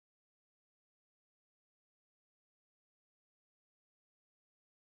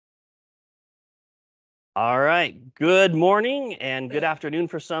All right. Good morning and good afternoon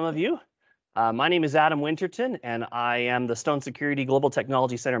for some of you. My name is Adam Winterton, and I am the Stone Security Global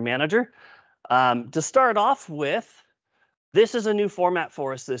Technology Center Manager. To start off with, this is a new format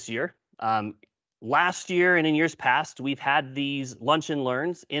for us this year. Last year and in years past, we've had these lunch and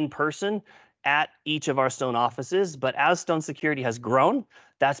learns in person at each of our Stone offices, but as Stone Security has grown,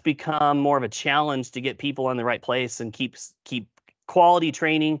 that's become more of a challenge to get people in the right place and keep quality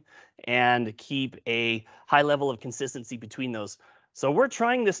training and keep a high level of consistency between those. So we're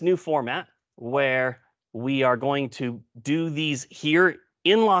trying this new format where we are going to do these here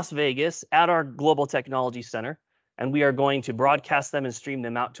in Las Vegas at our Global Technology Center, and we are going to broadcast them and stream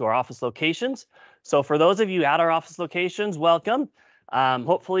them out to our office locations. So for those of you at our office locations, welcome.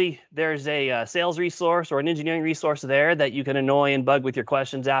 Hopefully there's a sales resource or an engineering resource there that you can annoy and bug with your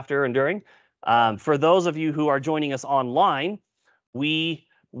questions after and during. For those of you who are joining us online, we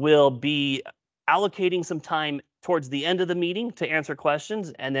will be allocating some time towards the end of the meeting to answer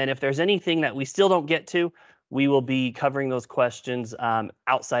questions. And then if there's anything that we still don't get to, we will be covering those questions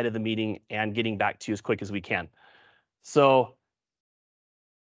outside of the meeting and getting back to you as quick as we can. So,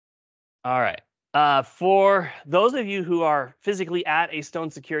 all right. For those of you who are physically at a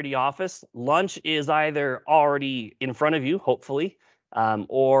Stone Security office, lunch is either already in front of you, hopefully,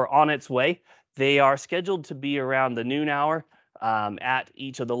 or on its way. They are scheduled to be around the noon hour at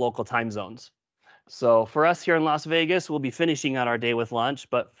each of the local time zones. So for us here in Las Vegas, we'll be finishing out our day with lunch,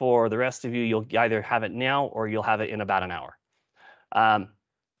 but for the rest of you, you'll either have it now or you'll have it in about an hour.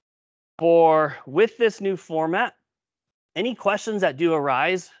 With this new format, any questions that do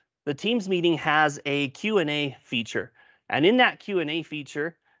arise, the Teams meeting has a Q&A feature. And in that Q&A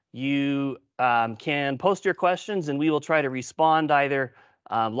feature, you can post your questions and we will try to respond either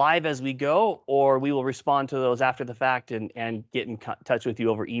live as we go, or we will respond to those after the fact and get in touch with you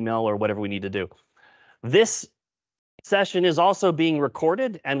over email or whatever we need to do. This session is also being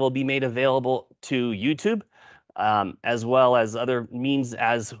recorded and will be made available to YouTube, as well as other means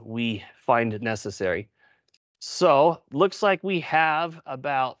as we find necessary. So looks like we have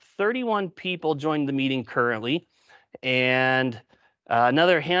about 31 people joined the meeting currently, and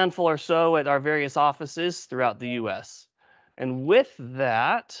another handful or so at our various offices throughout the US. And with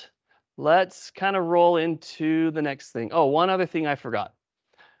that, let's kind of roll into the next thing. Oh, one other thing I forgot.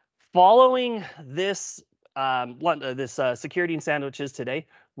 Following this Security and Sandwiches today,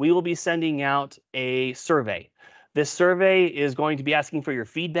 we will be sending out a survey. This survey is going to be asking for your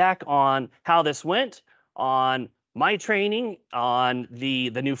feedback on how this went, on my training, on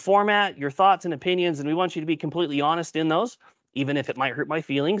the new format, your thoughts and opinions, and we want you to be completely honest in those, even if it might hurt my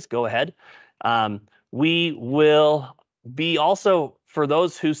feelings, go ahead. We will be also, for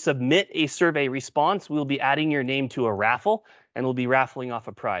those who submit a survey response, we'll be adding your name to a raffle, and we'll be raffling off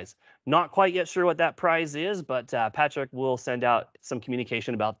a prize. Not quite yet sure what that prize is, but Patrick will send out some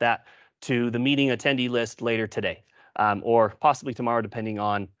communication about that to the meeting attendee list later today, or possibly tomorrow, depending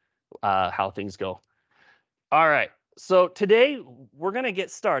on how things go. All right, so today we're going to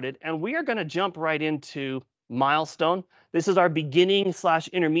get started, and we are going to jump right into Milestone. This is our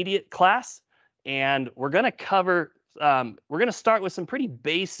beginning/intermediate class, and we're going to cover, we're going to start with some pretty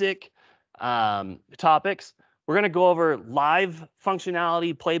basic topics. We're going to go over live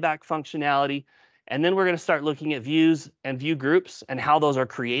functionality, playback functionality, and then we're going to start looking at views and view groups and how those are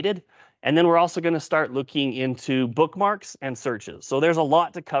created. And then we're also going to start looking into bookmarks and searches. So there's a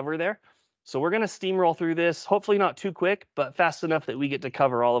lot to cover there. So we're going to steamroll through this, hopefully not too quick, but fast enough that we get to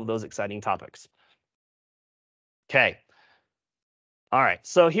cover all of those exciting topics. Okay. All right,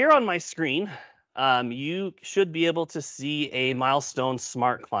 so here on my screen, you should be able to see a Milestone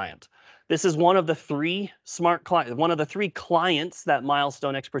Smart Client. This is one of the three clients that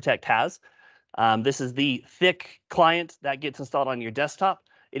Milestone XProtect has. This is the thick client that gets installed on your desktop.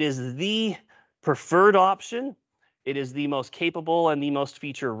 It is the preferred option. It is the most capable and the most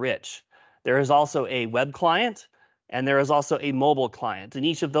feature-rich. There is also a web client, and there is also a mobile client, and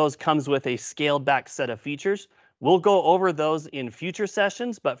each of those comes with a scaled-back set of features. We'll go over those in future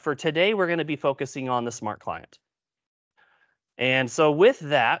sessions, but for today, we're going to be focusing on the Smart Client. And so with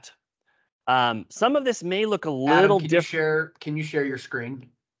that, some of this may look a little different. Can you share your screen?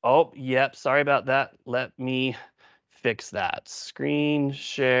 Oh, yep. Sorry about that. Let me fix that. Screen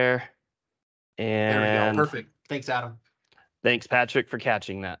share. And there we go. Perfect. Thanks, Adam. Thanks, Patrick, for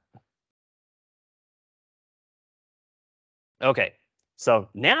catching that. Okay. So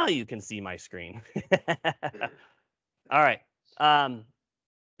now you can see my screen. All right.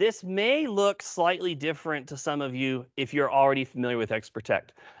 This may look slightly different to some of you if you're already familiar with XProtect.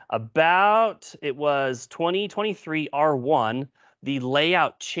 It was 2023 R1 the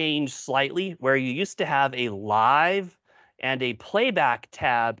layout changed slightly, where you used to have a live and a playback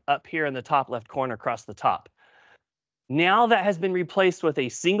tab up here in the top left corner across the top. Now that has been replaced with a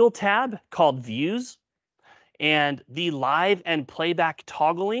single tab called Views, and the live and playback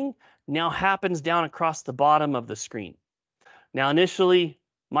toggling now happens down across the bottom of the screen. Now, initially,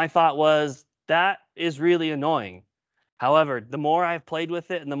 my thought was that is really annoying. However, the more I've played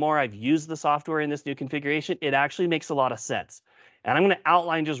with it and the more I've used the software in this new configuration, it actually makes a lot of sense. And I'm going to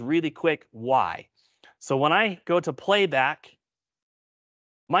outline just really quick why. So when I go to playback,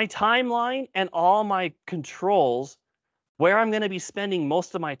 my timeline and all my controls, where I'm going to be spending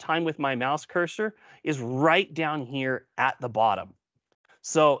most of my time with my mouse cursor, is right down here at the bottom.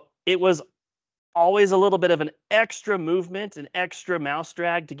 So it was always a little bit of an extra movement, an extra mouse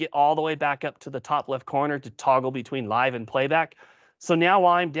drag to get all the way back up to the top left corner to toggle between live and playback. So now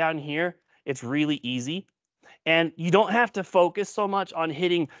while I'm down here, it's really easy. And you don't have to focus so much on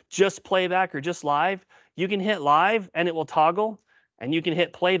hitting just playback or just live. You can hit live and it will toggle, and you can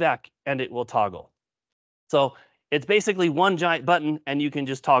hit playback and it will toggle. So it's basically one giant button, and you can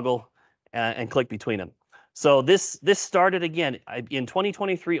just toggle and click between them. So this started again in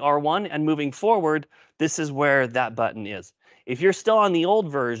 2023 R1, and moving forward, this is where that button is. If you're still on the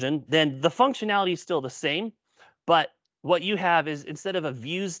old version, then the functionality is still the same, but what you have is, instead of a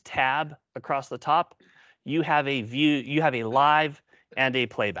Views tab across the top, you have a live and a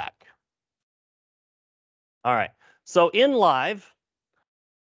playback. All right. So in live,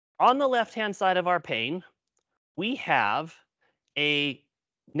 on the left-hand side of our pane, we have a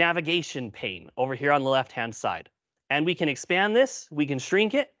navigation pane over here on the left-hand side. And we can expand this, we can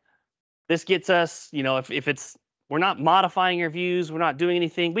shrink it. This gets us, if it's, we're not modifying our views, we're not doing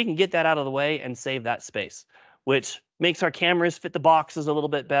anything, we can get that out of the way and save that space, which makes our cameras fit the boxes a little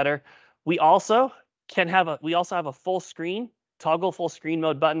bit better. We also have a full screen, toggle full screen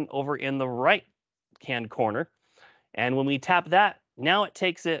mode button over in the right-hand corner. And when we tap that, now it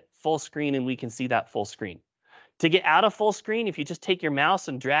takes it full screen and we can see that full screen. To get out of full screen, if you just take your mouse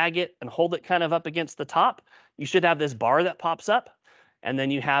and drag it and hold it kind of up against the top, you should have this bar that pops up, and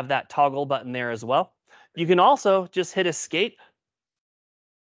then you have that toggle button there as well. You can also just hit escape.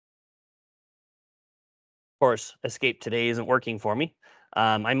 Of course, escape today isn't working for me.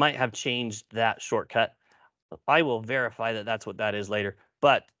 I might have changed that shortcut. I will verify that that's what that is later.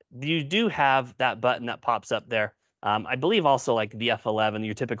 But you do have that button that pops up there. I believe also like the F11,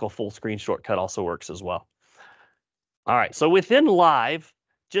 your typical full screen shortcut also works as well. All right, so within live,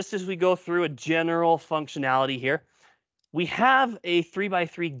 just as we go through a general functionality here, we have a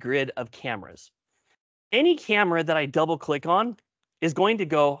 3x3 grid of cameras. Any camera that I double click on is going to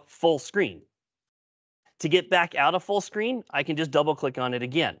go full screen. To get back out of full screen, I can just double click on it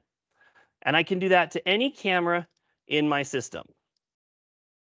again. And I can do that to any camera in my system.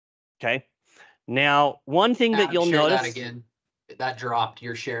 Okay. Now, one thing that you'll share notice. That again. That dropped.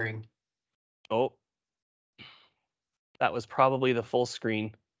 You're sharing. Oh, that was probably the full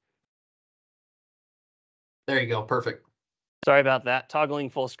screen. There you go. Perfect. Sorry about that. Toggling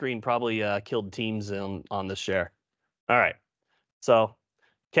full screen probably killed Teams on the share. All right. So,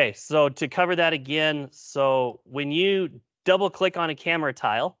 okay. So to cover that again, so when you double click on a camera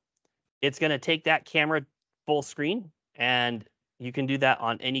tile, it's going to take that camera full screen, and you can do that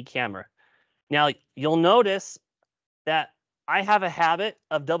on any camera. Now, you'll notice that I have a habit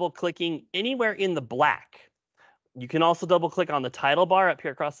of double clicking anywhere in the black. You can also double click on the title bar up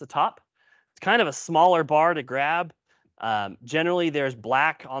here across the top. It's kind of a smaller bar to grab. Generally, there's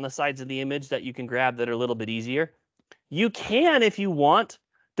black on the sides of the image that you can grab that are a little bit easier. You can, if you want,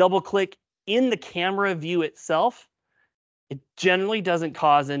 double click in the camera view itself. It generally doesn't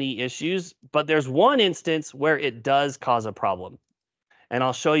cause any issues, but there's one instance where it does cause a problem. And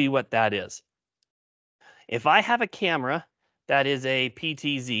I'll show you what that is. If I have a camera that is a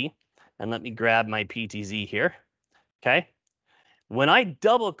PTZ, and let me grab my PTZ here, okay? When I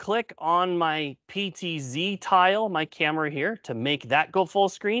double click on my PTZ tile, my camera here, to make that go full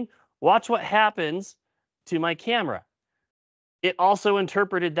screen, watch what happens to my camera. It also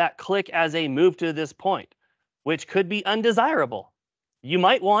interpreted that click as a move to this point, which could be undesirable. You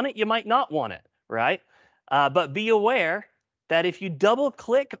might want it, you might not want it, right? But be aware that if you double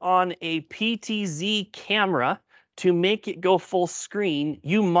click on a PTZ camera to make it go full screen,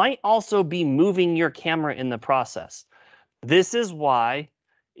 you might also be moving your camera in the process. This is why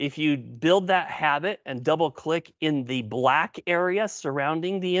if you build that habit and double click in the black area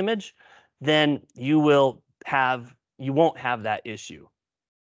surrounding the image, then you won't have that issue.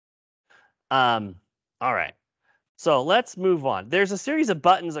 All right. So let's move on. There's a series of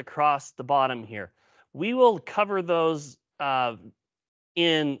buttons across the bottom here. We will cover those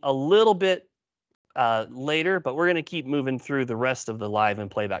in a little bit later, but we're going to keep moving through the rest of the live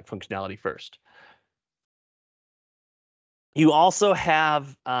and playback functionality first. You also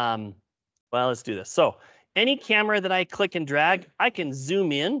have, well, let's do this. So any camera that I click and drag, I can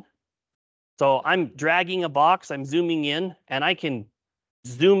zoom in. So I'm dragging a box, I'm zooming in, and I can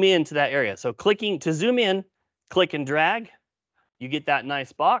zoom into that area. So clicking to zoom in, click and drag, you get that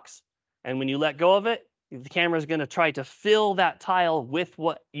nice box. And when you let go of it, the camera is going to try to fill that tile with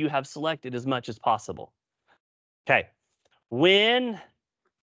what you have selected as much as possible. Okay. When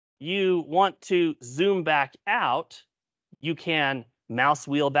you want to zoom back out, you can mouse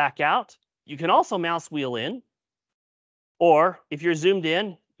wheel back out. You can also mouse wheel in. Or if you're zoomed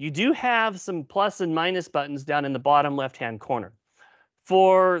in, you do have some plus and minus buttons down in the bottom left-hand corner.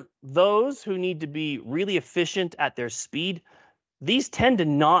 For those who need to be really efficient at their speed, these tend to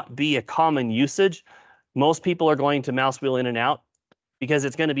not be a common usage. Most people are going to mouse wheel in and out because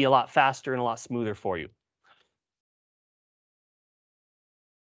it's going to be a lot faster and a lot smoother for you.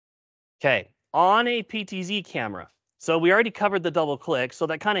 Okay, on a PTZ camera. So we already covered the double click, so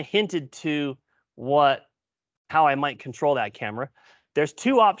that kind of hinted to how I might control that camera. There's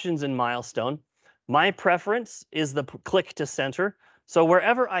two options in Milestone. My preference is the click to center. So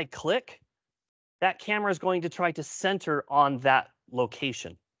wherever I click, that camera is going to try to center on that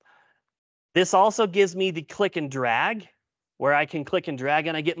location. This also gives me the click and drag, where I can click and drag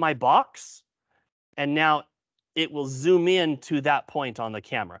and I get my box, and now it will zoom in to that point on the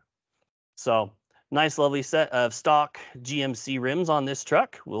camera. So nice, lovely set of stock GMC rims on this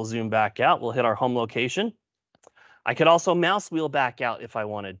truck. We'll zoom back out. We'll hit our home location. I could also mouse wheel back out if I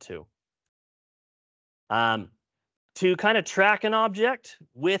wanted to. To kind of track an object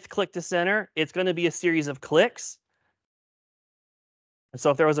with click to center, it's going to be a series of clicks.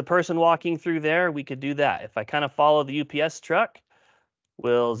 So if there was a person walking through there, we could do that. If I kind of follow the UPS truck,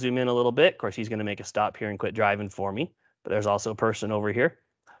 we'll zoom in a little bit. Of course, he's going to make a stop here and quit driving for me. But there's also a person over here.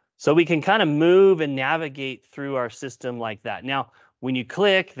 So we can kind of move and navigate through our system like that. Now, when you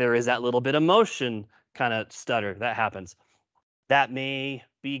click, there is that little bit of motion kind of stutter that happens. That may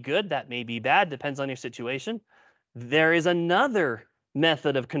be good, that may be bad, depends on your situation. There is another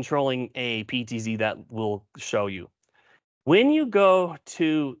method of controlling a PTZ that we'll show you. When you go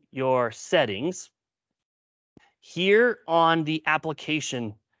to your settings, here on the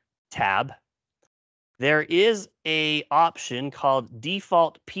application tab, there is an option called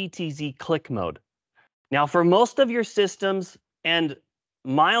default PTZ click mode. Now, for most of your systems, and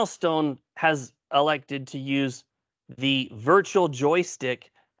Milestone has elected to use the virtual joystick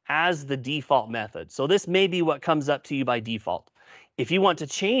as the default method. So this may be what comes up to you by default. If you want to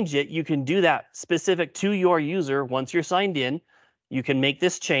change it, you can do that specific to your user. Once you're signed in, you can make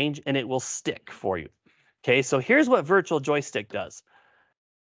this change and it will stick for you. Okay, so here's what virtual joystick does.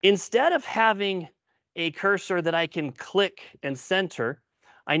 Instead of having a cursor that I can click and center,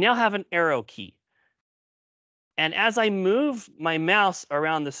 I now have an arrow key. And as I move my mouse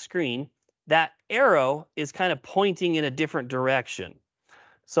around the screen, that arrow is kind of pointing in a different direction.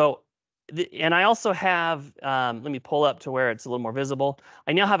 So, and I also have, let me pull up to where it's a little more visible.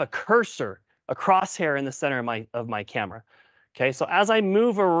 I now have a cursor, a crosshair in the center of my camera. Okay, so as I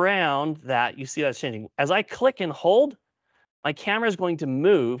move around that, you see that's changing. As I click and hold, my camera is going to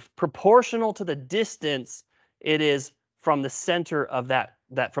move proportional to the distance it is from the center of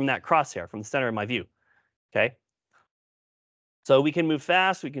from that crosshair, from the center of my view. Okay. So we can move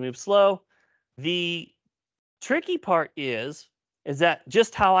fast, we can move slow. The tricky part is that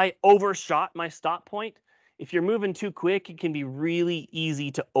just how I overshot my stop point, if you're moving too quick, it can be really easy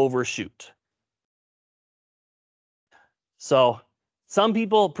to overshoot. So some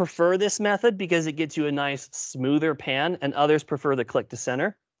people prefer this method because it gets you a nice smoother pan, and others prefer the click to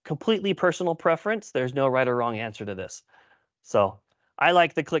center. Completely personal preference. There's no right or wrong answer to this. So I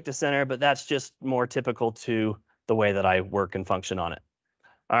like the click to center, but that's just more typical to the way that I work and function on it.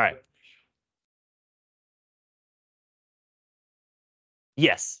 All right.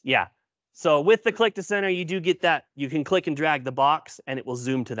 Yes, yeah. So with the click to center, you do get that. You can click and drag the box and it will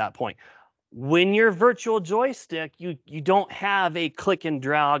zoom to that point. When you're virtual joystick, you don't have a click and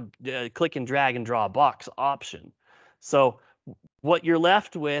drag and draw a box option. So what you're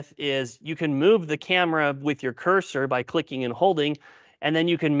left with is you can move the camera with your cursor by clicking and holding, and then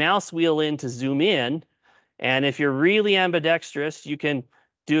you can mouse wheel in to zoom in. And if you're really ambidextrous, you can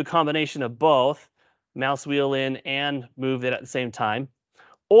do a combination of both, mouse wheel in and move it at the same time.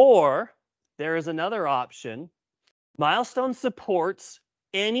 Or there is another option. Milestone supports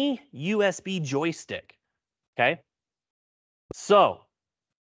any USB joystick, okay? So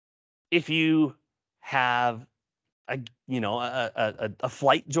if you have a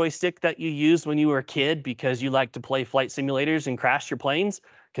flight joystick that you used when you were a kid because you like to play flight simulators and crash your planes,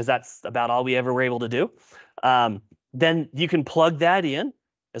 because that's about all we ever were able to do, then you can plug that in.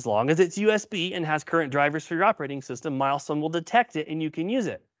 As long as it's USB and has current drivers for your operating system, Milestone will detect it and you can use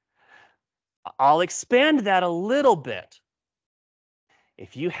it. I'll expand that a little bit.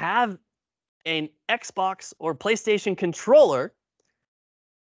 If you have an Xbox or PlayStation controller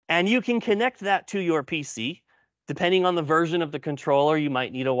and you can connect that to your PC, depending on the version of the controller, you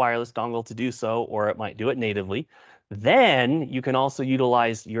might need a wireless dongle to do so, or it might do it natively. Then you can also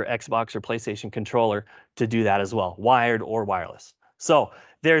utilize your Xbox or PlayStation controller to do that as well, wired or wireless. So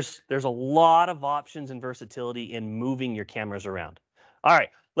there's a lot of options and versatility in moving your cameras around. All right,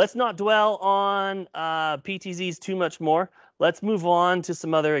 let's not dwell on PTZs too much more. Let's move on to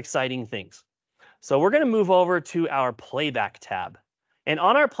some other exciting things. So we're going to move over to our playback tab. And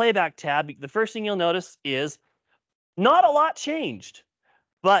on our playback tab, the first thing you'll notice is not a lot changed.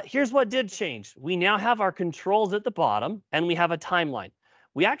 But here's what did change. We now have our controls at the bottom, and we have a timeline.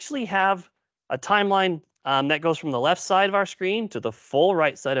 We actually have a timeline that goes from the left side of our screen to the full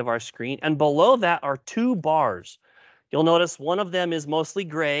right side of our screen. And below that are two bars. You'll notice one of them is mostly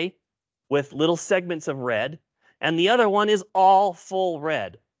gray with little segments of red, and the other one is all full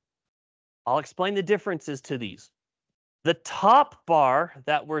red. I'll explain the differences to these. The top bar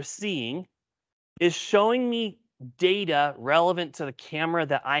that we're seeing is showing me data relevant to the camera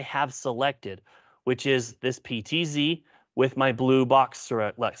that I have selected, which is this PTZ with my blue box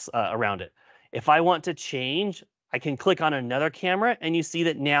around it. If I want to change, I can click on another camera and you see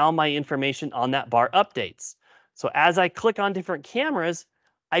that now my information on that bar updates. So as I click on different cameras,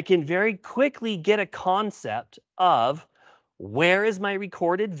 I can very quickly get a concept of where is my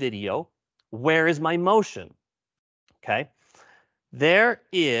recorded video, where is my motion, okay? There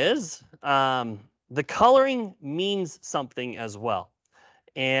is, the coloring means something as well.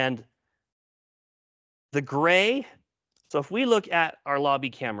 And the gray, so if we look at our lobby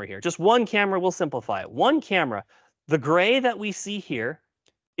camera here, just one camera, we'll simplify it. One camera, the gray that we see here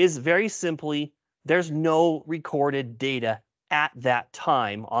is very simply, there's no recorded data at that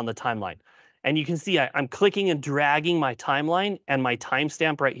time on the timeline. And you can see I'm clicking and dragging my timeline, and my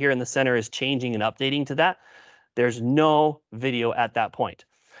timestamp right here in the center is changing and updating to that. There's no video at that point.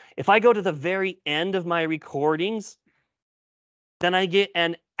 If I go to the very end of my recordings, then I get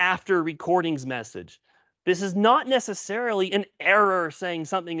an after recordings message. This is not necessarily an error saying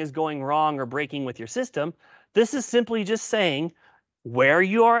something is going wrong or breaking with your system. This is simply just saying where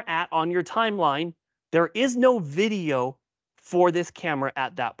you are at on your timeline, there is no video for this camera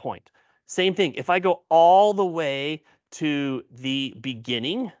at that point. Same thing, if I go all the way to the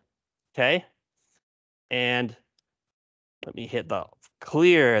beginning, okay, and let me hit the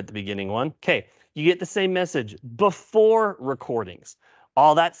clear at the beginning one. Okay, you get the same message before recordings.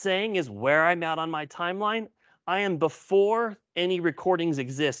 All that's saying is where I'm at on my timeline, I am before any recordings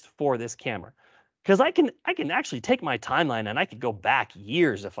exist for this camera. Because I can actually take my timeline and I could go back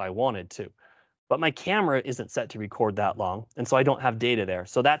years if I wanted to. But my camera isn't set to record that long, and so I don't have data there.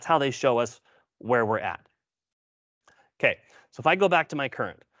 So that's how they show us where we're at. Okay, so if I go back to my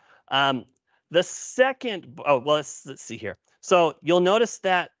current, the second, let's see here. So you'll notice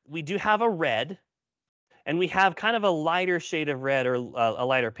that we do have a red, and we have kind of a lighter shade of red, or a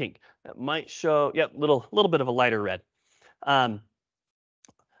lighter pink. That might show, yep, little bit of a lighter red.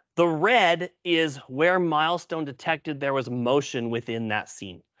 The red is where Milestone detected there was motion within that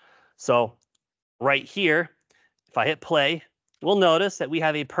scene. So right here, if I hit play, we'll notice that we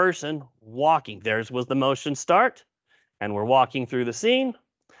have a person walking. Theirs was the motion start, and we're walking through the scene,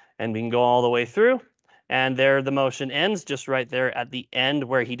 and we can go all the way through, and there the motion ends just right there at the end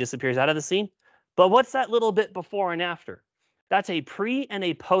where he disappears out of the scene. But what's that little bit before and after? That's a pre and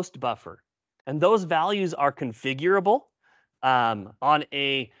a post buffer, and those values are configurable on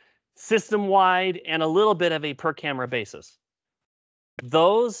a system-wide and a little bit of a per camera basis.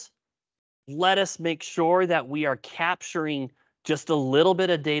 Those let us make sure that we are capturing just a little bit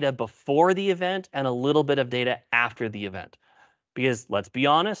of data before the event and a little bit of data after the event. Because let's be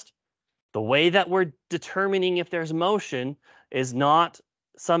honest, the way that we're determining if there's motion is not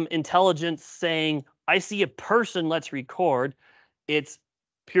some intelligence saying, I see a person, let's record. It's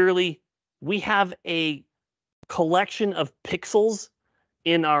purely, we have a collection of pixels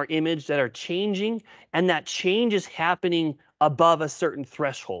in our image that are changing, and that change is happening above a certain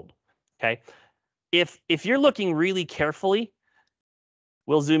threshold. Okay, if you're looking really carefully,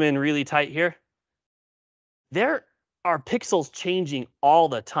 we'll zoom in really tight here. There are pixels changing all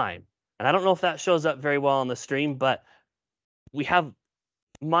the time. And I don't know if that shows up very well on the stream, but we have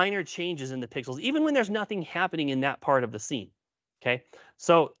minor changes in the pixels, even when there's nothing happening in that part of the scene. Okay,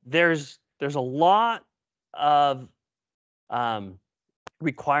 so there's a lot of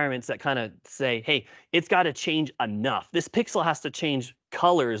requirements that kind of say, hey, it's got to change enough. This pixel has to change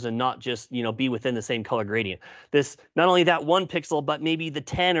colors and not just be within the same color gradient. This, not only that one pixel, but maybe the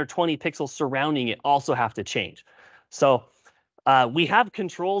 10 or 20 pixels surrounding it also have to change. So we have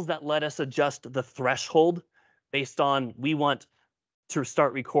controls that let us adjust the threshold based on, we want to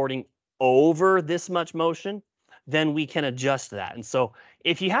start recording over this much motion, then we can adjust that. And so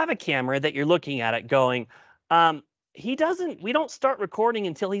if you have a camera that you're looking at it going, we don't start recording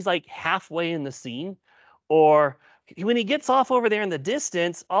until he's like halfway in the scene, or when he gets off over there in the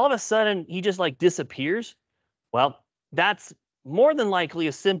distance, all of a sudden he just like disappears. Well, that's more than likely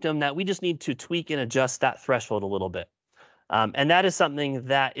a symptom that we just need to tweak and adjust that threshold a little bit. And that is something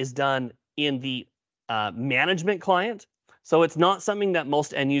that is done in the management client. So it's not something that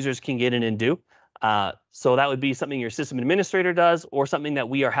most end users can get in and do. So that would be something your system administrator does, or something that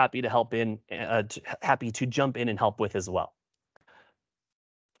we are happy to help in, happy to jump in and help with as well.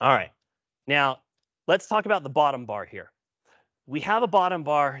 All right, now let's talk about the bottom bar here. We have a bottom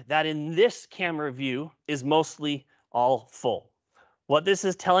bar that in this camera view is mostly all full. What this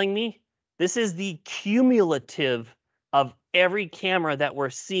is telling me, this is the cumulative of every camera that we're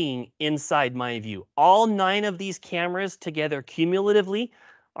seeing inside my view. All 9 of these cameras together cumulatively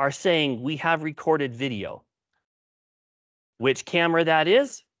are saying we have recorded video. Which camera that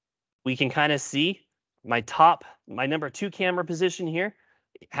is, we can kind of see. My number 2 camera position here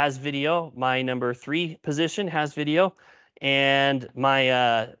has video. My number 3 position has video. And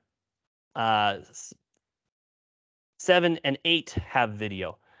my 7 and 8 have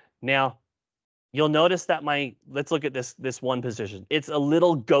video. Now, you'll notice that let's look at this one position. It's a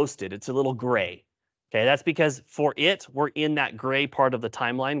little ghosted. It's a little gray. Okay, that's because for it, we're in that gray part of the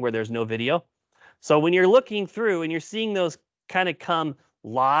timeline where there's no video. So when you're looking through and you're seeing those kind of come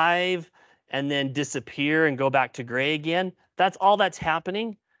live and then disappear and go back to gray again, that's all that's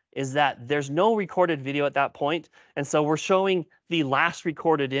happening, is that there's no recorded video at that point. And so we're showing the last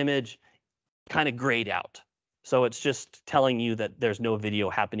recorded image kind of grayed out. So it's just telling you that there's no video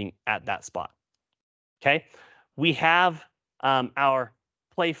happening at that spot. Okay, we have our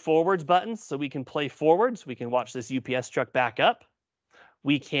play forwards buttons, so we can play forwards. We can watch this UPS truck back up.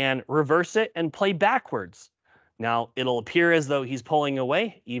 We can reverse it and play backwards. Now, it'll appear as though he's pulling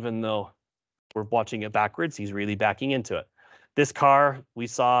away, even though we're watching it backwards. He's really backing into it. This car we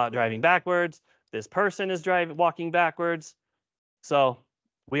saw driving backwards. This person is walking backwards. So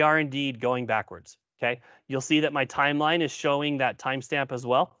we are indeed going backwards. Okay, you'll see that my timeline is showing that timestamp as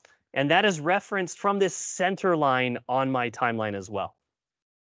well. And that is referenced from this center line on my timeline as well.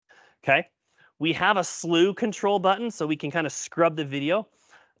 Okay, we have a slew control button, so we can kind of scrub the video.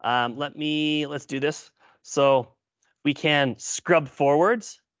 Let's do this. So we can scrub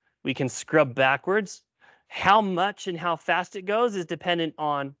forwards, we can scrub backwards. How much and how fast it goes is dependent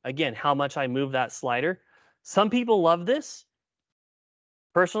on, again, how much I move that slider. Some people love this.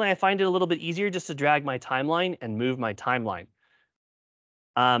 Personally, I find it a little bit easier just to drag my timeline and move my timeline.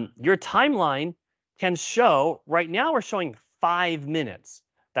 Your timeline can show, right now we're showing 5 minutes.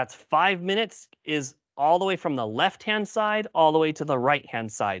 That's 5 minutes is all the way from the left-hand side all the way to the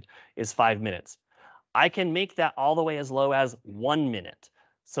right-hand side is 5 minutes. I can make that all the way as low as 1 minute.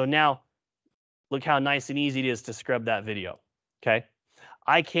 So now look how nice and easy it is to scrub that video. Okay,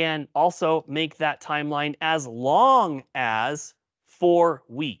 I can also make that timeline as long as 4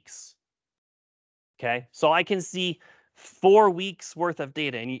 weeks. Okay, so I can see 4 weeks worth of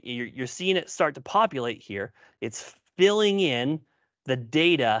data, and you're seeing it start to populate here. It's filling in the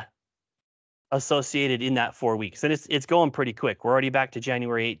data associated in that 4 weeks, and it's going pretty quick. We're already back to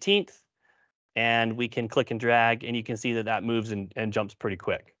January 18th, and we can click and drag, and you can see that that moves and jumps pretty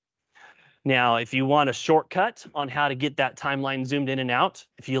quick. Now, if you want a shortcut on how to get that timeline zoomed in and out,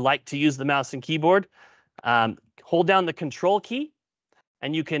 if you like to use the mouse and keyboard, hold down the control key,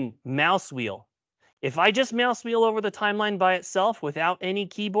 and you can mouse wheel. If I just mouse wheel over the timeline by itself without any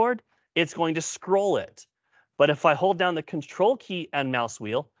keyboard, it's going to scroll it. But if I hold down the control key and mouse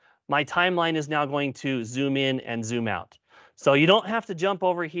wheel, my timeline is now going to zoom in and zoom out. So you don't have to jump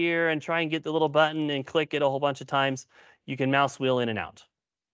over here and try and get the little button and click it a whole bunch of times. You can mouse wheel in and out.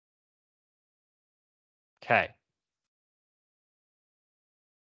 Okay.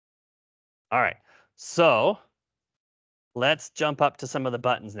 All right. So let's jump up to some of the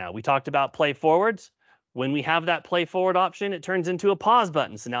buttons now. We talked about play forwards. When we have that play forward option, it turns into a pause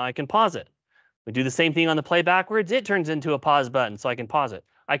button. So now I can pause it. We do the same thing on the play backwards. It turns into a pause button, so I can pause it.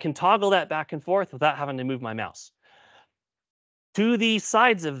 I can toggle that back and forth without having to move my mouse. To the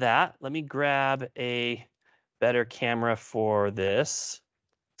sides of that, let me grab a better camera for this.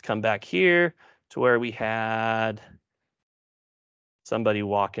 Let's come back here to where we had somebody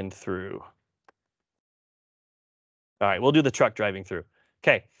walking through. All right, we'll do the truck driving through.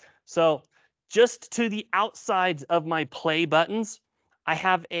 Okay, so just to the outsides of my play buttons, I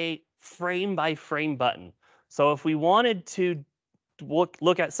have a frame by frame button. So if we wanted to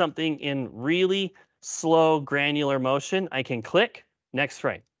look at something in really slow granular motion, I can click, next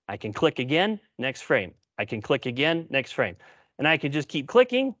frame. I can click again, next frame. I can click again, next frame. And I can just keep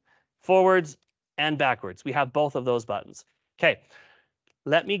clicking forwards and backwards. We have both of those buttons. Okay,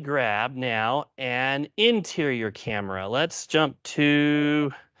 let me grab now an interior camera. Let's jump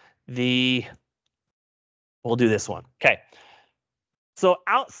to we'll do this one. Okay. So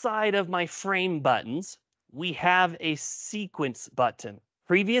outside of my frame buttons, we have a sequence button.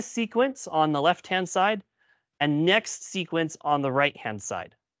 Previous sequence on the left-hand side and next sequence on the right-hand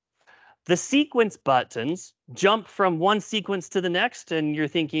side. The sequence buttons jump from one sequence to the next, and you're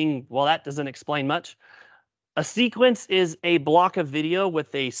thinking, well, that doesn't explain much. A sequence is a block of video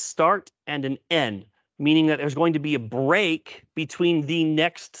with a start and an end, meaning that there's going to be a break between the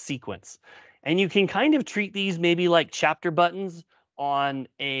next sequence. And you can kind of treat these maybe like chapter buttons on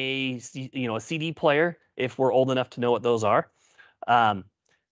a CD player, if we're old enough to know what those are.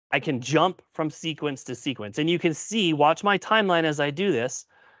 I can jump from sequence to sequence. And you can see, watch my timeline as I do this.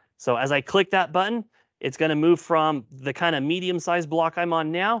 So as I click that button, it's going to move from the kind of medium-sized block I'm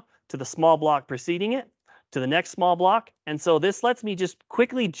on now to the small block preceding it, to the next small block. And so this lets me just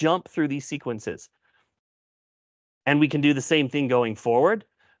quickly jump through these sequences. And we can do the same thing going forward.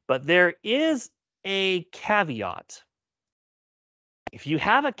 But there is a caveat. If you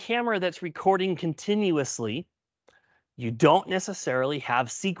have a camera that's recording continuously, you don't necessarily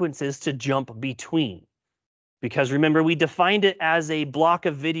have sequences to jump between. Because remember, we defined it as a block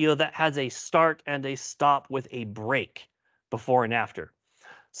of video that has a start and a stop with a break before and after.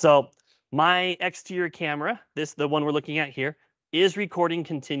 So my exterior camera, the one we're looking at here, is recording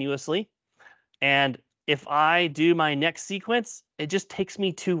continuously. And if I do my next sequence, it just takes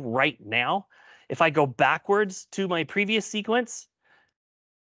me to right now. If I go backwards to my previous sequence,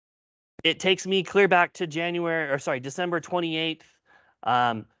 it takes me clear back to December 28th.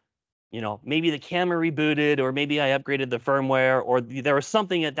 Maybe the camera rebooted, or maybe I upgraded the firmware, or there was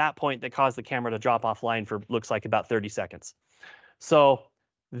something at that point that caused the camera to drop offline for looks like about 30 seconds. So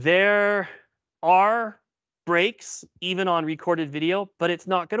there are breaks even on recorded video, but it's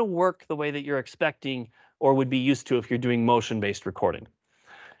not going to work the way that you're expecting or would be used to if you're doing motion-based recording.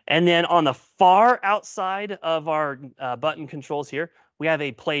 And then on the far outside of our button controls here, we have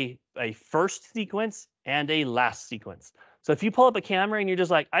a first sequence and a last sequence. So if you pull up a camera and you're just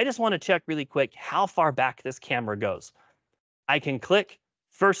like, I just want to check really quick how far back this camera goes, I can click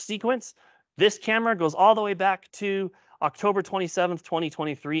first sequence. This camera goes all the way back to October 27th,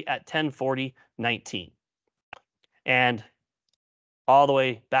 2023 at 10:40:19. And all the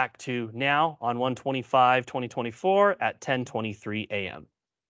way back to now on 1/25/2024 at 10:23 a.m.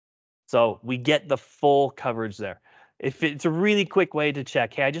 So we get the full coverage there. If it's a really quick way to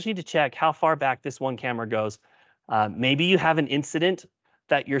check, hey, I just need to check how far back this one camera goes. Maybe you have an incident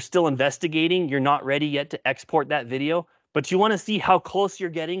that you're still investigating. You're not ready yet to export that video, but you want to see how close you're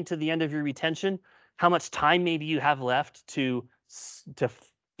getting to the end of your retention, how much time maybe you have left to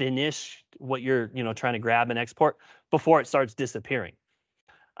finish what you're trying to grab and export before it starts disappearing.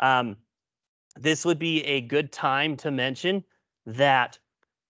 This would be a good time to mention that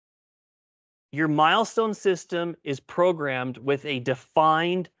your Milestone system is programmed with a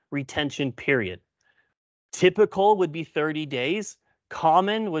defined retention period. Typical would be 30 days.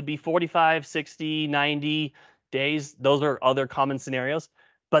 Common would be 45, 60, 90 days. Those are other common scenarios.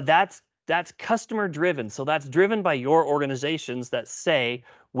 But that's customer driven. So that's driven by your organizations that say,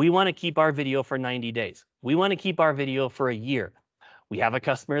 we want to keep our video for 90 days. We want to keep our video for a year. We have a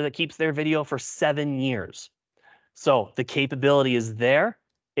customer that keeps their video for 7 years. So the capability is there.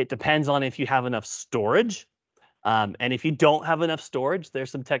 It depends on if you have enough storage. And if you don't have enough storage,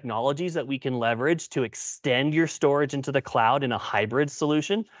 there's some technologies that we can leverage to extend your storage into the cloud in a hybrid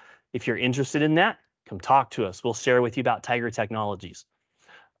solution. If you're interested in that, come talk to us. We'll share with you about Tiger Technologies.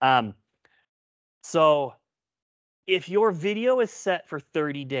 So if your video is set for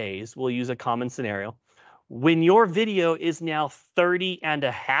 30 days, we'll use a common scenario. When your video is now 30 and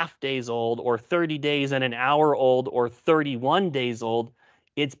a half days old, or 30 days and an hour old, or 31 days old,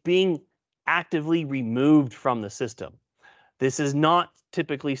 it's being actively removed from the system. This is not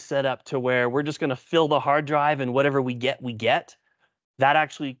typically set up to where we're just going to fill the hard drive and whatever we get, we get. That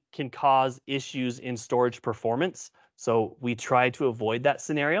actually can cause issues in storage performance. So we try to avoid that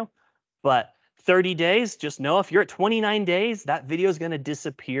scenario. But 30 days, just know if you're at 29 days, that video is going to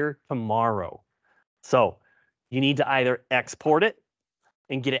disappear tomorrow. So you need to either export it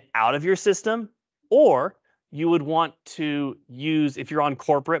and get it out of your system, or you would want to use, if you're on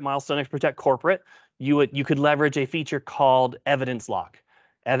corporate, Milestone XProtect corporate, you could leverage a feature called evidence lock.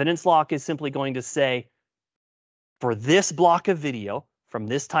 Evidence lock is simply going to say, for this block of video, from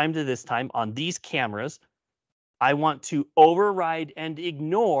this time to this time on these cameras, I want to override and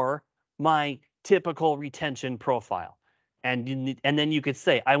ignore my typical retention profile. And then you could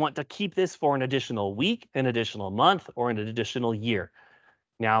say, I want to keep this for an additional week, an additional month, or an additional year.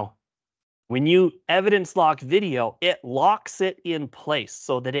 Now, when you evidence lock video, it locks it in place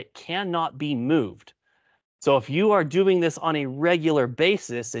so that it cannot be moved. So if you are doing this on a regular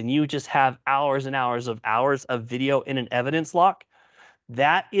basis and you just have hours and hours of video in an evidence lock,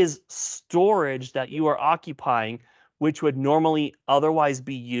 that is storage that you are occupying, which would normally otherwise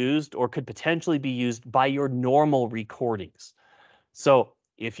be used or could potentially be used by your normal recordings. So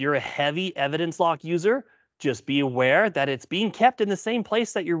if you're a heavy evidence lock user, just be aware that it's being kept in the same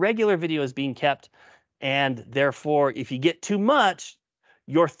place that your regular video is being kept. And therefore, if you get too much,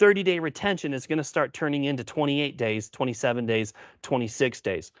 your 30-day retention is going to start turning into 28 days, 27 days, 26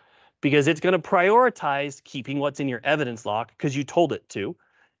 days, because it's going to prioritize keeping what's in your evidence lock because you told it to.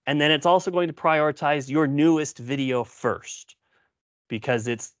 And then it's also going to prioritize your newest video first because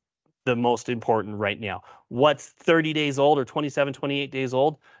it's the most important right now. What's 30 days old or 27, 28 days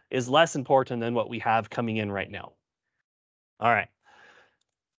old is less important than what we have coming in right now. All right.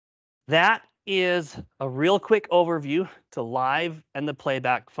 That is a real quick overview to live and the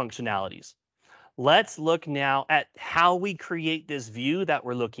playback functionalities. Let's look now at how we create this view that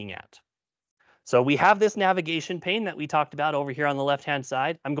we're looking at. So we have this navigation pane that we talked about over here on the left-hand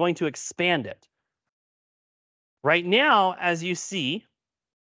side. I'm going to expand it. Right now, as you see,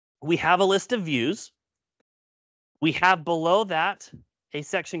 we have a list of views. We have below that a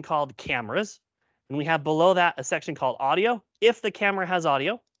section called cameras, and we have below that a section called audio, if the camera has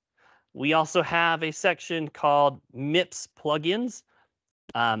audio. We also have a section called MIPS plugins.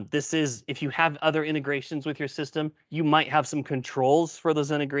 This is if you have other integrations with your system, you might have some controls for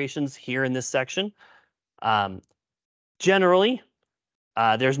those integrations here in this section. Generally,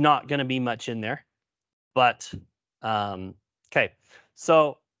 there's not going to be much in there, but okay.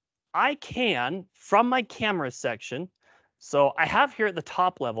 So I can, from my camera section, so I have here at the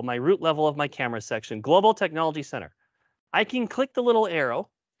top level, my root level of my camera section, Global Technology Center. I can click the little arrow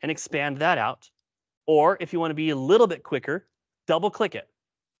and expand that out. Or if you want to be a little bit quicker, double click it.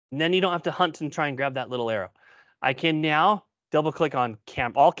 And then you don't have to hunt and try and grab that little arrow. I can now double click on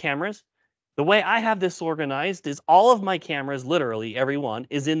all cameras. The way I have this organized is all of my cameras, literally every one,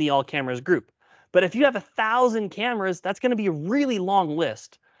 is in the all cameras group. But if you have 1,000 cameras, that's going to be a really long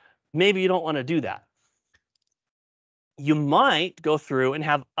list. Maybe you don't want to do that. You might go through and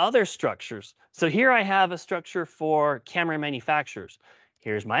have other structures. So here I have a structure for camera manufacturers.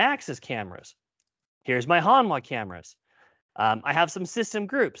 Here's my Axis cameras. Here's my Hanwha cameras. I have some system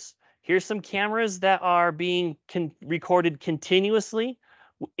groups. Here's some cameras that are being recorded continuously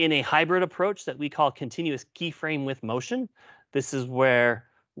in a hybrid approach that we call continuous keyframe with motion. This is where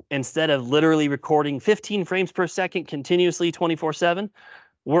instead of literally recording 15 frames per second continuously 24/7,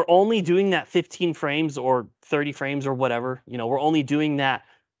 we're only doing that 15 frames or 30 frames or whatever. We're only doing that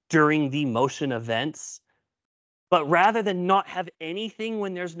during the motion events. But rather than not have anything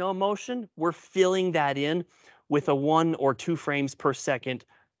when there's no motion, we're filling that in with a 1 or 2 frames per second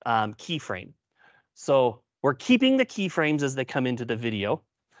keyframe. So we're keeping the keyframes as they come into the video.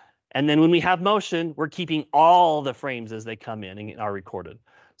 And then when we have motion, we're keeping all the frames as they come in and are recorded.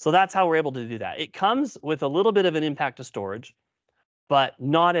 So that's how we're able to do that. It comes with a little bit of an impact to storage, but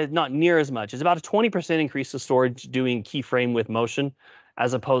not near as much. It's about a 20% increase to storage doing keyframe with motion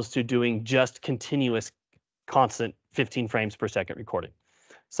as opposed to doing just continuous constant 15 frames per second recording.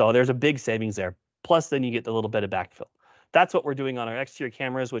 So there's a big savings there. Plus, then you get the little bit of backfill. That's what we're doing on our exterior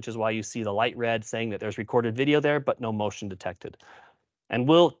cameras, which is why you see the light red saying that there's recorded video there, but no motion detected. And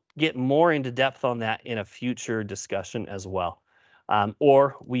we'll get more into depth on that in a future discussion as well.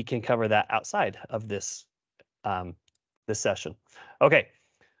 Or we can cover that outside of this, this session. Okay,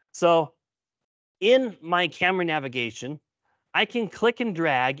 so in my camera navigation, I can click and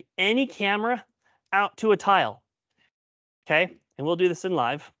drag any camera out to a tile. Okay, and we'll do this in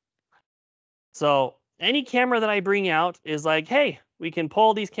live. So any camera that I bring out is like, hey, we can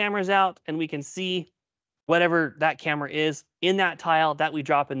pull these cameras out and we can see whatever that camera is in that tile that we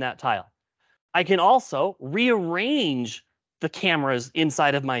drop in that tile. I can also rearrange the cameras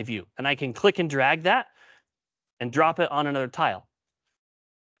inside of my view, and I can click and drag that. and drop it on another tile.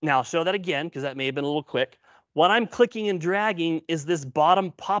 Now I'll show that again because that may have been a little quick. What I'm clicking and dragging is this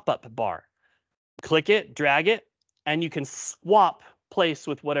bottom pop-up bar. Click it, drag it, and you can swap place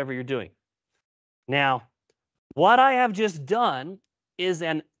with whatever you're doing. Now, what I have just done is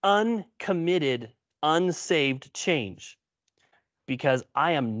an uncommitted, unsaved change because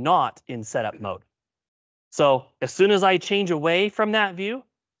I am not in setup mode. So as soon as I change away from that view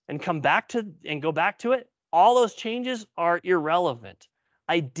and come back to and go back to it, all those changes are irrelevant.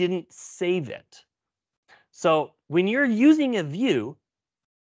 I didn't save it. So when you're using a view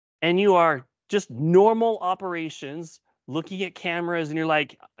and you are just normal operations, looking at cameras, and you're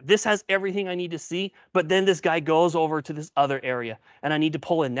like, this has everything I need to see, but then this guy goes over to this other area and I need to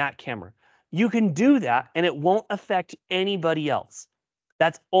pull in that camera. You can do that and it won't affect anybody else.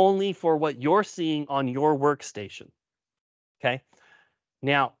 That's only for what you're seeing on your workstation. Okay.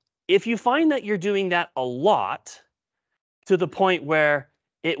 Now, if you find that you're doing that a lot to the point where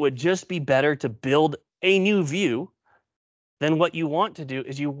it would just be better to build a new view, then what you want to do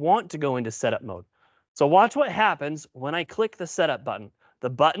is you want to go into setup mode. So watch what happens when I click the setup button. The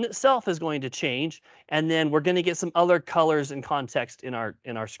button itself is going to change, and then we're going to get some other colors and context in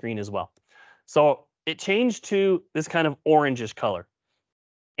our screen as well. So it changed to this kind of orangish color.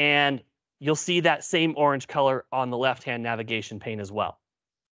 And you'll see that same orange color on the left-hand navigation pane as well.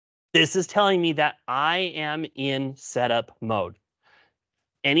 This is telling me that I am in setup mode.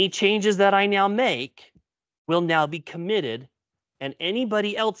 Any changes that I now make will now be committed, and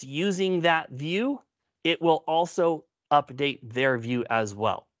anybody else using that view, it will also update their view as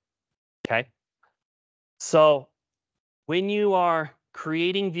well. Okay. So when you are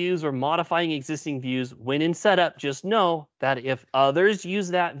creating views or modifying existing views, when in setup, just know that if others use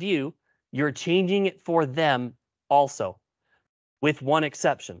that view, you're changing it for them also, with one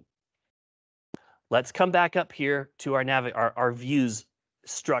exception. Let's come back up here to our views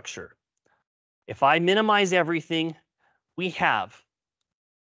structure. If I minimize everything, we have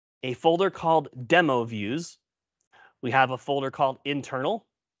a folder called Demo Views. We have a folder called Internal,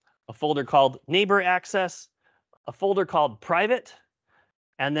 a folder called Neighbor Access, a folder called Private,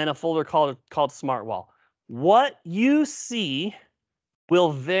 and then a folder called Smart Wall. What you see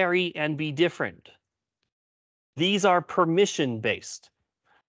will vary and be different. These are permission-based.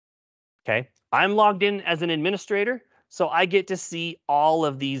 Okay, I'm logged in as an administrator, so I get to see all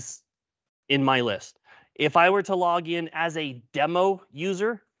of these in my list. If I were to log in as a demo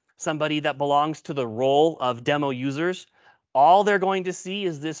user, somebody that belongs to the role of demo users, all they're going to see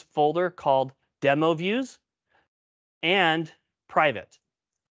is this folder called Demo Views and Private.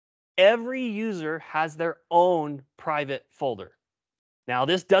 Every user has their own private folder. Now,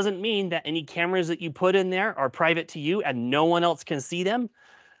 this doesn't mean that any cameras that you put in there are private to you and no one else can see them.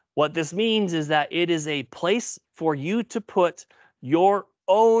 What this means is that it is a place for you to put your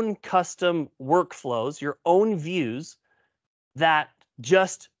own custom workflows, your own views that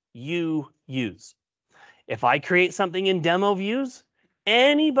just you use. If I create something in demo views,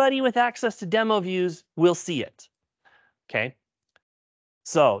 anybody with access to demo views will see it. Okay.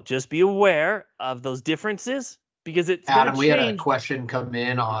 So just be aware of those differences because it's going to change. Adam, we had a question come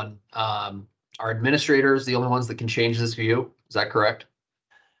in on are administrators the only ones that can change this view? Is that correct?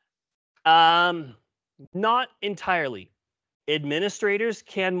 Not entirely. Administrators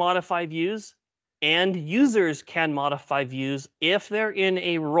can modify views and users can modify views if they're in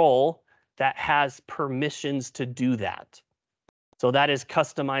a role that has permissions to do that. So that is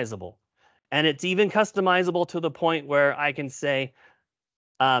customizable. And it's even customizable to the point where I can say,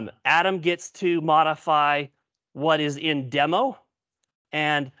 Adam gets to modify what is in demo,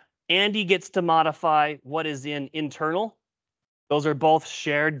 and Andy gets to modify what is in internal. Those are both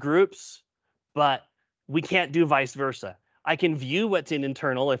shared groups, but we can't do vice versa. I can view what's in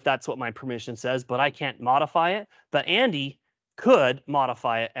internal if that's what my permission says, but I can't modify it. But Andy could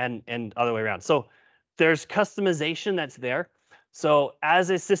modify it and other way around. So there's customization that's there. So as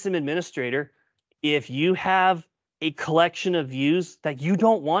a system administrator, if you have a collection of views that you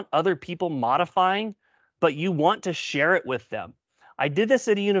don't want other people modifying, but you want to share it with them. I did this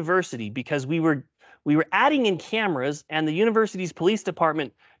at a university because we were adding in cameras and the university's police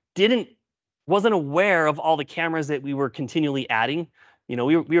department wasn't aware of all the cameras that we were continually adding. You know,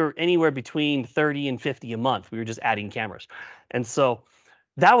 we were anywhere between 30 and 50 a month. We were just adding cameras. And so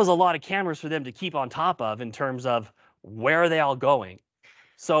that was a lot of cameras for them to keep on top of in terms of where are they all going.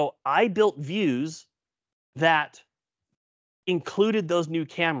 So I built views that included those new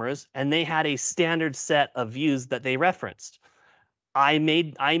cameras, and they had a standard set of views that they referenced. I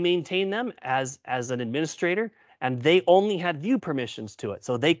maintained them as an administrator, and they only had view permissions to it,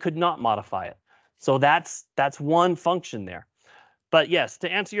 so they could not modify it. So that's one function there. But yes,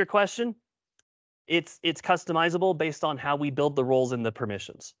 to answer your question, it's customizable based on how we build the roles and the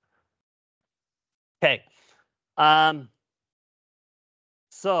permissions. Okay.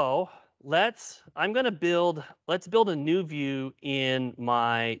 So let's build a new view in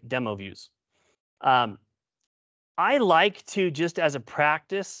my demo views. I like to, just as a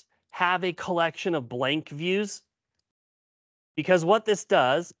practice, have a collection of blank views, because what this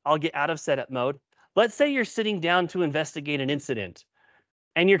does, I'll get out of setup mode. Let's say you're sitting down to investigate an incident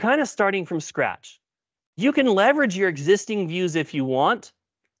and you're kind of starting from scratch. You can leverage your existing views if you want,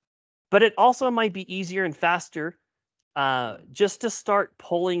 but it also might be easier and faster just to start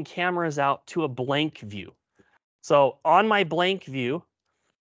pulling cameras out to a blank view. So on my blank view,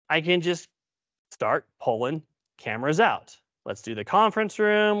 I can just start pulling cameras out. Let's do the conference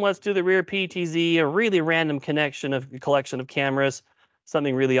room. Let's do the rear PTZ, a really random collection of cameras.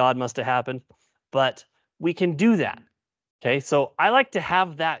 Something really odd must have happened, but we can do that. Okay, so I like to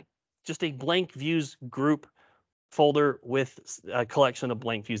have that, just a blank views group folder with a collection of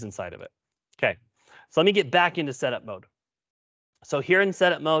blank views inside of it. Okay, so let me get back into setup mode. So here in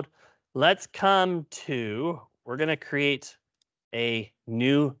setup mode, let's come to, we're going to create a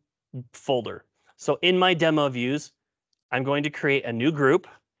new folder. So in my demo views, I'm going to create a new group,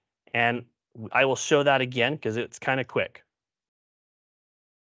 and I will show that again because it's kind of quick.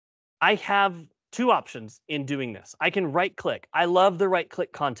 I have two options in doing this. I can right click. I love the right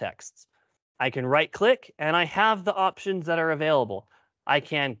click contexts. I can right click and I have the options that are available. I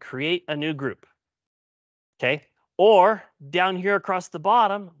can create a new group. Okay. Or down here across the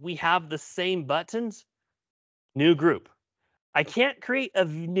bottom, we have the same buttons, new group. I can't create a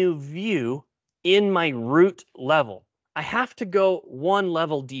new view in my root level. I have to go one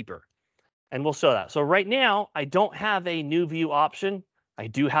level deeper, and we'll show that. So right now, I don't have a new view option. I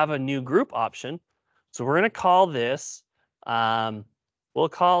do have a new group option. So we're going to call this, we'll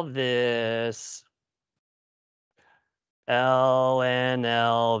call this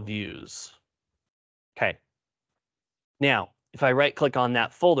LNL views. Okay. Now, if I right click on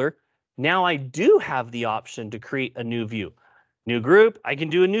that folder, now I do have the option to create a new view. New group, I can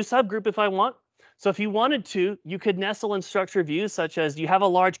do a new subgroup if I want. So if you wanted to, you could nestle in structure views, such as you have a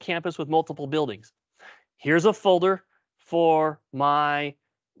large campus with multiple buildings. Here's a folder for my,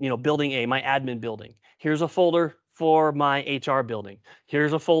 building A, my admin building. Here's a folder for my HR building.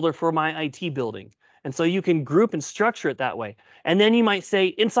 Here's a folder for my IT building. And so you can group and structure it that way. And then you might say,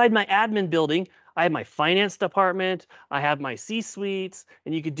 inside my admin building, I have my finance department, I have my C-suites,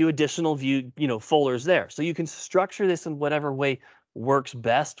 and you could do additional view, folders there. So you can structure this in whatever way works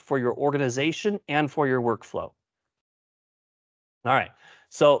best for your organization and for your workflow. All right,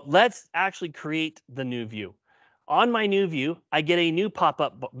 so let's actually create the new view. On my new view, I get a new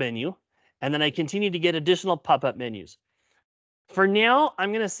pop-up menu, and then I continue to get additional pop-up menus. For now,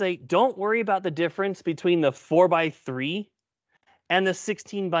 I'm going to say, don't worry about the difference between the 4x3 and the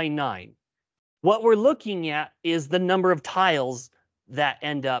 16x9. What we're looking at is the number of tiles that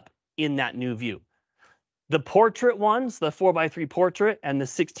end up in that new view. The portrait ones, the 4x3 portrait and the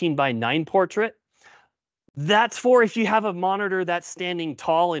 16x9 portrait, that's for if you have a monitor that's standing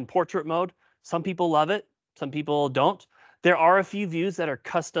tall in portrait mode. Some people love it, some people don't. There are a few views that are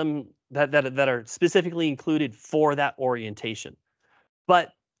custom, that are specifically included for that orientation.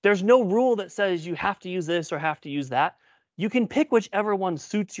 But there's no rule that says you have to use this or have to use that. You can pick whichever one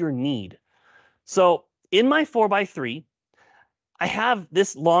suits your need. So in my 4x3, I have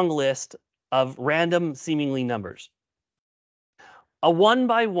this long list of random seemingly numbers. A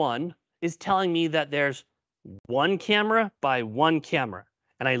 1x1 is telling me that there's one camera by one camera,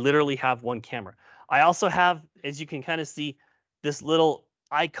 and I literally have one camera. I also have, as you can kind of see, this little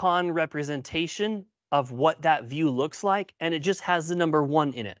icon representation of what that view looks like, and it just has the number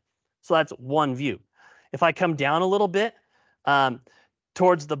 1 in it. So that's one view. If I come down a little bit,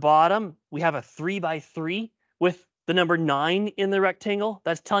 towards the bottom, we have a 3x3 with the number 9 in the rectangle.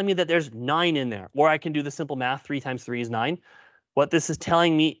 That's telling me that there's 9 in there. Or I can do the simple math, 3 times 3 is 9. What this is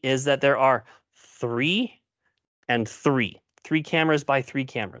telling me is that there are 3 and 3 cameras by 3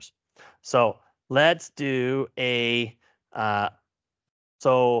 cameras. So let's do a,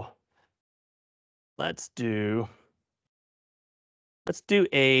 let's do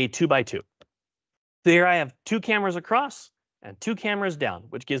a 2x2. So here I have 2 cameras across and 2 cameras down,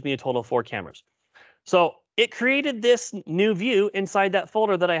 which gives me a total of 4 cameras. So it created this new view inside that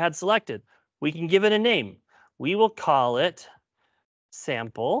folder that I had selected. We can give it a name. We will call it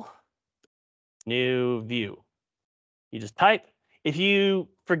sample new view. You just type. If you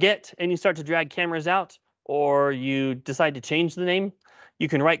forget and you start to drag cameras out, or you decide to change the name, You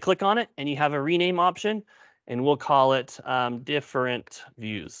can right click on it and you have a rename option, and we'll call it different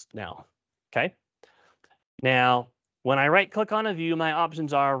views now. Okay. Now, when I right click on a view, my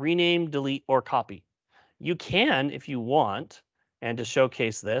options are rename, delete, or copy. You can, if you want, and to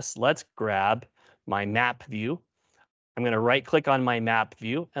showcase this, let's grab my map view. I'm going to right click on my map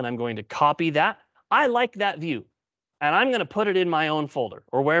view and I'm going to copy that. I like that view and I'm going to put it in my own folder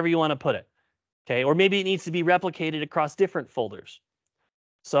or wherever you want to put it. Okay. Or maybe it needs to be replicated across different folders.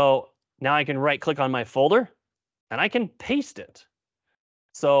 So now I can right click on my folder and I can paste it.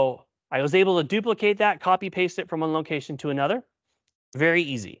 So I was able to duplicate that, copy paste it from one location to another. Very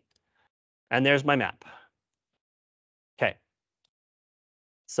easy. And there's my map. Okay.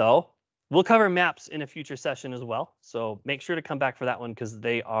 So we'll cover maps in a future session as well. So make sure to come back for that one because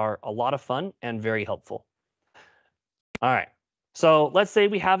they are a lot of fun and very helpful. All right. So let's say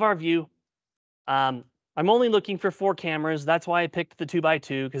we have our view. I'm only looking for 4 cameras. That's why I picked the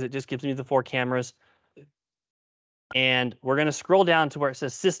 2x2 because it just gives me the 4 cameras. And we're going to scroll down to where it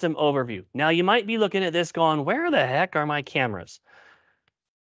says System Overview. Now you might be looking at this going, where the heck are my cameras?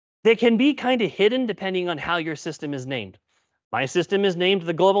 They can be kind of hidden depending on how your system is named. My system is named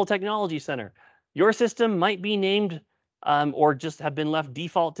the Global Technology Center. Your system might be named or just have been left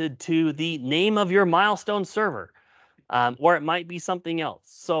defaulted to the name of your Milestone server, or it might be something else.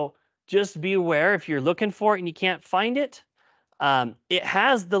 So just be aware if you're looking for it and you can't find it. It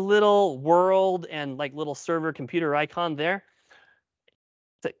has the little world and like little server computer icon there.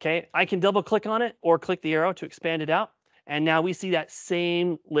 Okay, I can double click on it or click the arrow to expand it out. And now we see that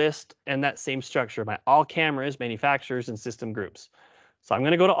same list and that same structure by all cameras, manufacturers, and system groups. So I'm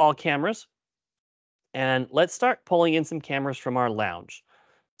going to go to all cameras. And let's start pulling in some cameras from our lounge.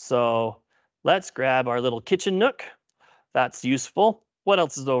 So let's grab our little kitchen nook. That's useful. What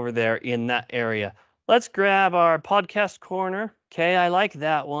else is over there in that area? Let's grab our podcast corner. Okay, I like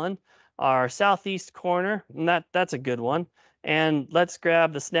that one. Our southeast corner, and that's a good one. And let's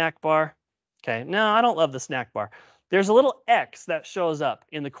grab the snack bar. Okay, no, I don't love the snack bar. There's a little X that shows up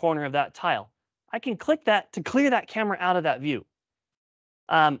in the corner of that tile. I can click that to clear that camera out of that view.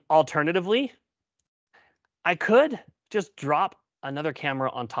 Alternatively, I could just drop another camera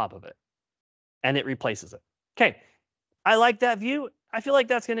on top of it and it replaces it. Okay, I like that view. I feel like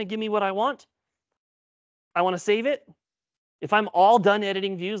that's going to give me what I want. I want to save it. If I'm all done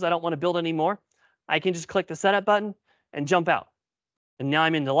editing views, I don't want to build anymore, I can just click the setup button and jump out. And now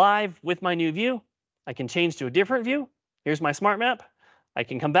I'm into live with my new view. I can change to a different view. Here's my smart map. I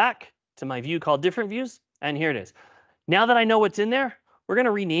can come back to my view called different views, and here it is. Now that I know what's in there, we're going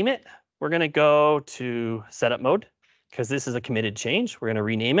to rename it. We're going to go to setup mode because this is a committed change. We're going to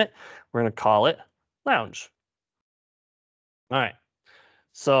rename it. We're going to call it lounge. All right.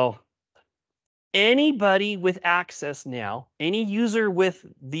 So anybody with access now, any user with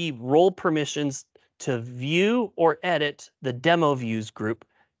the role permissions to view or edit the demo views group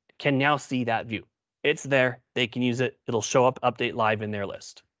can now see that view. It's there. They can use it. It'll show up, update live in their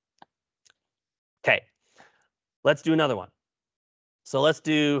list. Okay, let's do another one. So let's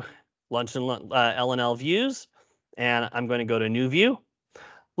do lunch and L&L views, and I'm going to go to new view.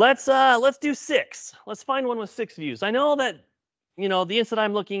 Let's do 6. Let's find one with 6 views. I know that the instance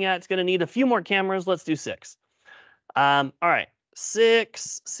I'm looking at is going to need a few more cameras. Let's do 6. All right,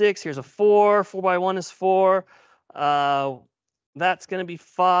 6. Here's a 4. 4x1 is 4. That's going to be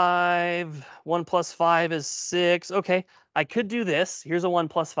 5. 1 plus 5 is 6. Okay, I could do this. Here's a 1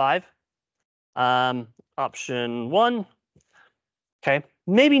 plus 5. Option 1. Okay,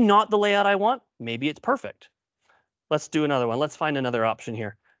 maybe not the layout I want. Maybe it's perfect. Let's do another one. Let's find another option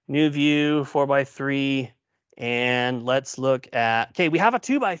here. New view, 4x3. And let's look at, okay, we have a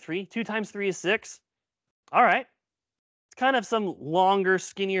 2x3. 2 times 3 is 6. All right. It's kind of some longer,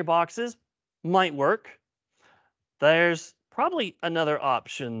 skinnier boxes. Might work. There's probably another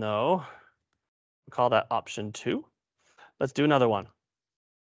option, though. We'll call that option 2. Let's do another one.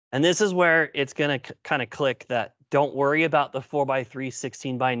 And this is where it's going to kind of click that don't worry about the 4x3,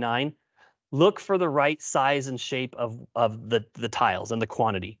 16x9. Look for the right size and shape of the tiles and the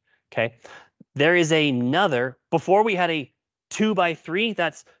quantity, okay? There is another, before we had a 2x3,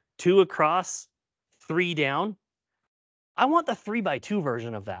 that's 2 across, 3 down. I want the 3x2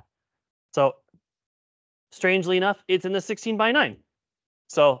 version of that. So strangely enough, it's in the 16x9.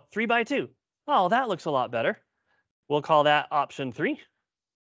 So 3x2. Oh, that looks a lot better. We'll call that option 3. Of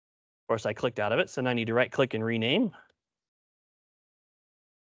course, I clicked out of it, so now I need to right click and rename.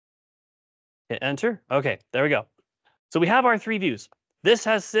 Hit enter. Okay, there we go. So we have our 3 views. This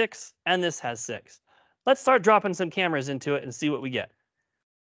has 6 and this has 6. Let's start dropping some cameras into it and see what we get.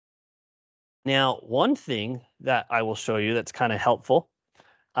 Now, one thing that I will show you that's kind of helpful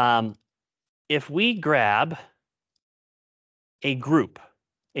If we grab a group,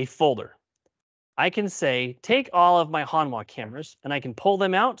 a folder, I can say, take all of my Hanwha cameras, and I can pull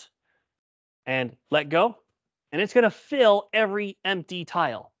them out and let go, and it's going to fill every empty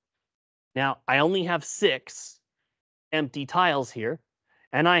tile. Now, I only have 6 empty tiles here,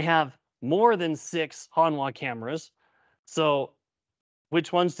 and I have more than 6 Hanwha cameras. So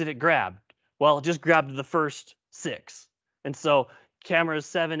which ones did it grab? Well, it just grabbed the first 6. And so cameras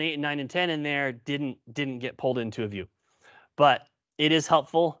 7, 8, 9, and 10 in there didn't get pulled into a view. But it is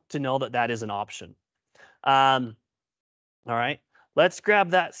helpful to know that that is an option. All right, let's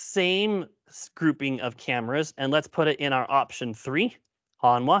grab that same grouping of cameras and let's put it in our option 3,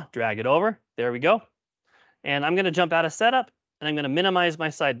 Hanwha, drag it over. There we go. And I'm going to jump out of setup and I'm going to minimize my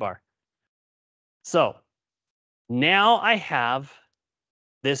sidebar. So now I have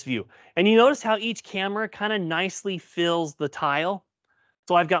this view. And you notice how each camera kind of nicely fills the tile.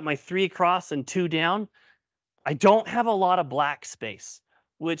 So I've got my 3 across and 2 down. I don't have a lot of black space,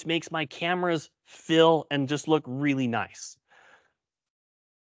 which makes my cameras fill and just look really nice.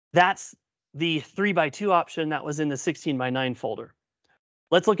 That's the 3x2 option that was in the 16x9 folder.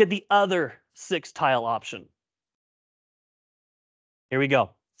 Let's look at the other 6 tile option. Here we go.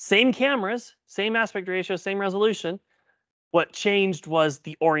 Same cameras, same aspect ratio, same resolution. What changed was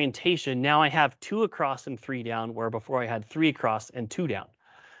the orientation. Now I have 2 across and 3 down, where before I had 3 across and 2 down.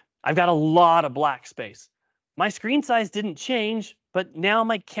 I've got a lot of black space. My screen size didn't change, but now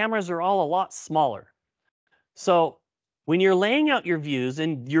my cameras are all a lot smaller. So when you're laying out your views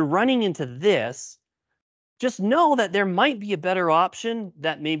and you're running into this, just know that there might be a better option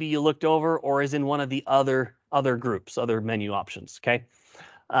that maybe you looked over or is in one of the other groups, other menu options, okay?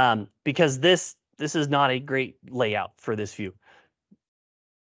 Because this is not a great layout for this view.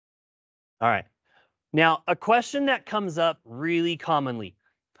 All right. Now, a question that comes up really commonly.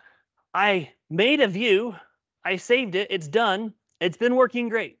 I made a view, I saved it, it's done, it's been working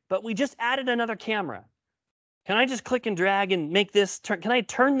great, but we just added another camera. Can I just click and drag and make this turn? Can I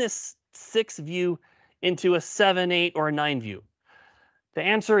turn this 6 view into a 7, 8, or a 9 view? The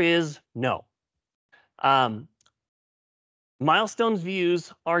answer is no. Milestone's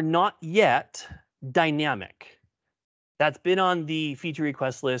views are not yet dynamic. That's been on the feature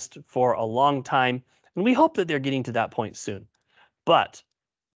request list for a long time, and we hope that they're getting to that point soon. But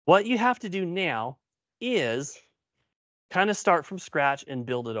what you have to do now is kind of start from scratch and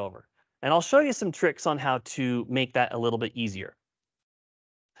build it over. And I'll show you some tricks on how to make that a little bit easier.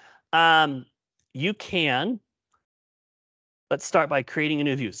 You can, let's start by creating a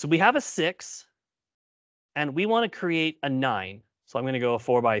new view. So we have a 6, and we want to create a 9. So I'm going to go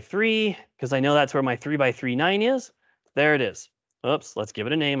 4x3, because I know that's where my 3x3 9 is. There it is. Oops, let's give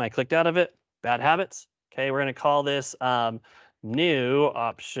it a name. I clicked out of it. Bad habits. Okay, we're going to call this new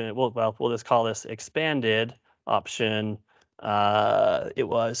option. Well, we'll just call this expanded option. It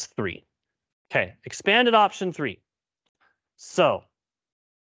was 3. Okay, expanded option 3. So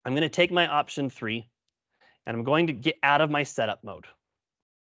I'm going to take my option 3, and I'm going to get out of my setup mode.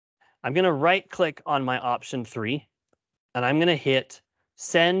 I'm going to right click on my option 3, and I'm going to hit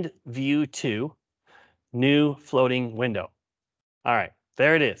send view to new floating window. All right,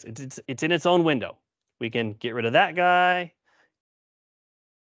 there it is. It's in its own window. We can get rid of that guy.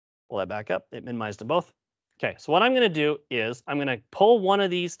 Pull that back up. It minimized them both. Okay, so what I'm going to do is I'm going to pull one of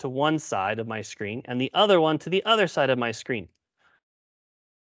these to one side of my screen and the other one to the other side of my screen.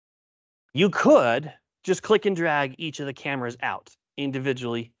 You could just click and drag each of the cameras out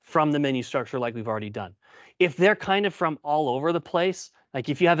individually from the menu structure like we've already done. If they're kind of from all over the place, like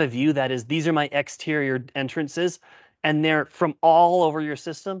if you have a view that is, these are my exterior entrances, and they're from all over your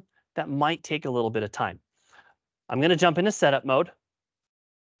system, that might take a little bit of time. I'm going to jump into setup mode,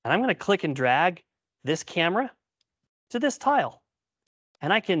 and I'm going to click and drag this camera to this tile.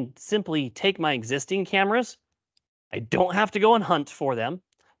 And I can simply take my existing cameras. I don't have to go and hunt for them,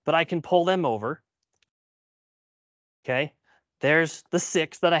 but I can pull them over. Okay, there's the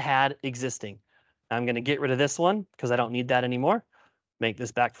 6 that I had existing. I'm going to get rid of this one because I don't need that anymore. Make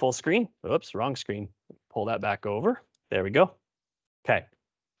this back full screen. Oops, wrong screen. Pull that back over. There we go. Okay.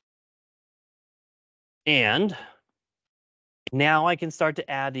 And now I can start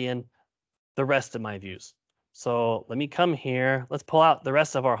to add in the rest of my views. So let me come here. Let's pull out the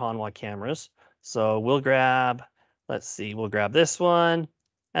rest of our Hanwha cameras. So we'll grab, let's see, we'll grab this one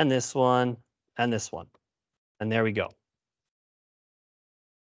and this one and this one. And there we go.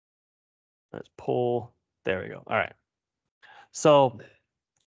 Let's pull. There we go. All right. So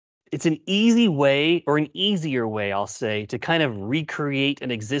it's an easy way, or an easier way, I'll say, to kind of recreate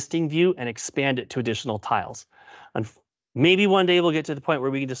an existing view and expand it to additional tiles. Maybe one day we'll get to the point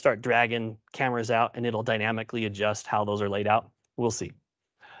where we can just start dragging cameras out and it'll dynamically adjust how those are laid out. We'll see.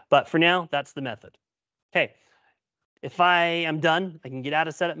 But for now, that's the method. Okay, if I am done, I can get out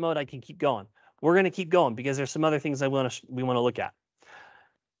of setup mode, I can keep going. We're going to keep going because there's some other things we want to look at.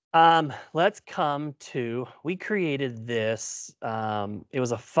 Let's come to, we created this, it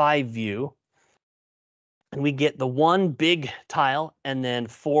was a 5 view, and we get the one big tile and then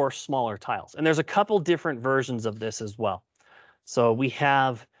 4 smaller tiles. And there's a couple different versions of this as well. So we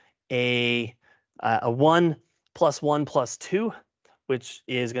have a 1 + 1 + 2, which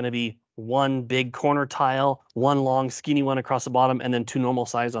is going to be 1 big corner tile, 1 long skinny one across the bottom, and then 2 normal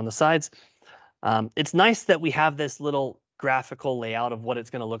size on the sides. It's nice that we have this little graphical layout of what it's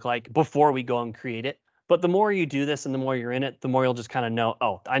going to look like before we go and create it. But the more you do this and the more you're in it, the more you'll just kind of know,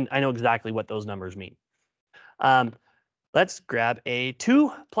 oh, I know exactly what those numbers mean. Let's grab a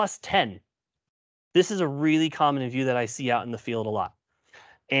 2 + 10. This is a really common view that I see out in the field a lot.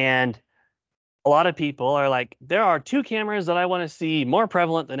 And a lot of people are like, there are 2 cameras that I want to see more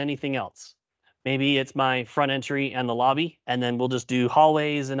prevalent than anything else. Maybe it's my front entry and the lobby, and then we'll just do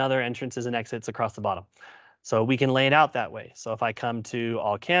hallways and other entrances and exits across the bottom. So we can lay it out that way. So if I come to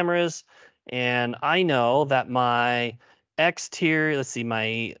all cameras, and I know that my exterior, let's see,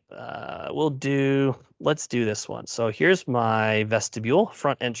 let's do this one. So here's my vestibule,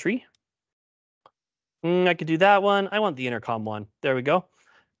 front entry. I could do that one. I want the intercom one. There we go.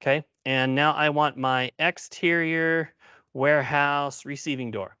 Okay, and now I want my exterior warehouse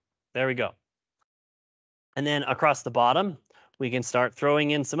receiving door. There we go. And then across the bottom, we can start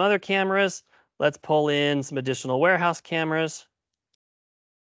throwing in some other cameras. Let's pull in some additional warehouse cameras.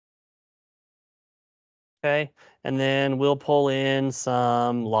 Okay, and then we'll pull in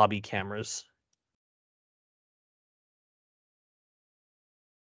some lobby cameras.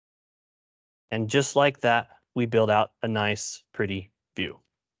 And just like that, we build out a nice, pretty view.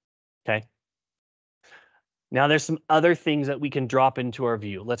 Okay. Now there's some other things that we can drop into our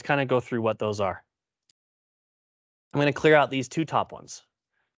view. Let's kind of go through what those are. I'm going to clear out these 2 top ones.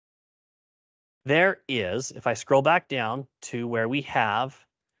 There is, if I scroll back down to where we have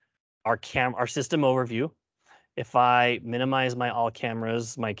our system overview, if I minimize my all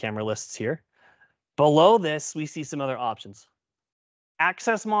cameras, my camera lists here, below this, we see some other options.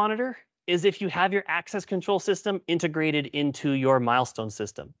 Access monitor is if you have your access control system integrated into your Milestone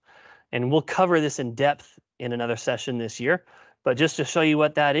system. And we'll cover this in depth in another session this year. But just to show you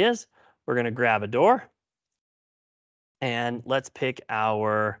what that is, we're going to grab a door. And let's pick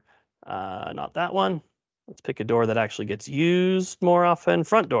our, not that one. Let's pick a door that actually gets used more often,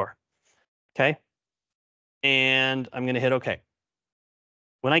 front door. Okay. And I'm going to hit OK.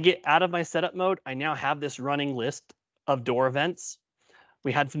 When I get out of my setup mode, I now have this running list of door events.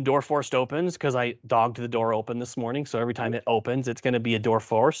 We had some door forced opens because I dogged the door open this morning. So every time it opens, it's going to be a door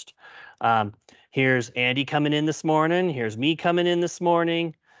forced. Here's Andy coming in this morning. Here's me coming in this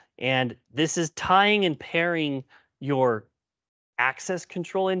morning. And this is tying and pairing your access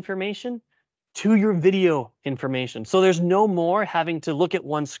control information to your video information. So there's no more having to look at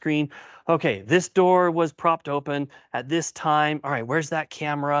one screen. Okay, this door was propped open at this time. All right, where's that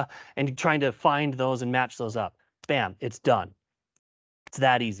camera? And trying to find those and match those up. Bam, it's done. It's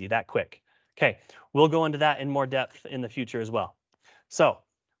that easy, that quick. Okay, we'll go into that in more depth in the future as well. So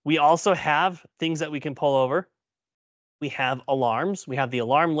we also have things that we can pull over. We have alarms. We have the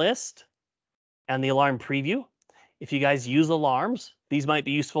alarm list and the alarm preview. If you guys use alarms, these might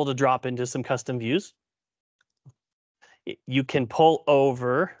be useful to drop into some custom views. You can pull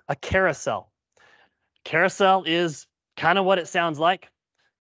over a carousel. Carousel is kind of what it sounds like.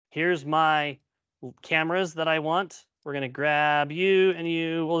 Here's my cameras that I want. We're going to grab you and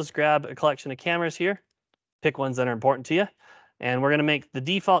you. We'll just grab a collection of cameras here. Pick ones that are important to you. And we're going to make the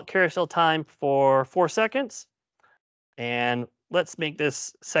default carousel time for 4 seconds. And let's make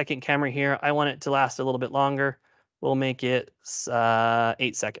this second camera here. I want it to last a little bit longer. We'll make it 8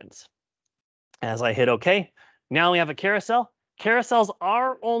 seconds. As I hit OK, now we have a carousel. Carousels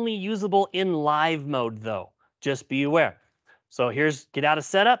are only usable in live mode, though. Just be aware. So here's get out of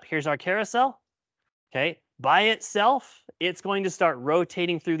setup. Here's our carousel. Okay, by itself, it's going to start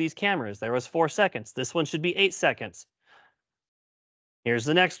rotating through these cameras. There was 4 seconds. This one should be 8 seconds. Here's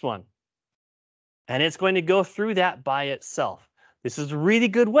the next one. And it's going to go through that by itself. This is a really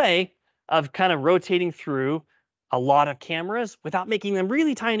good way of kind of rotating through a lot of cameras without making them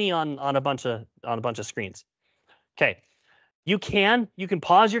really tiny on a bunch of screens. Okay, you can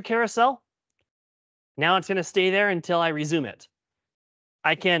pause your carousel. Now it's going to stay there until I resume it.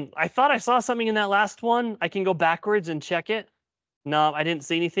 I thought I saw something in that last one. I can go backwards and check it. No, I didn't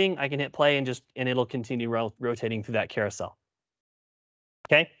see anything. I can hit play and it'll continue rotating through that carousel.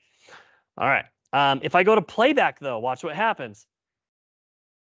 Okay. All right. If I go to playback though, watch what happens.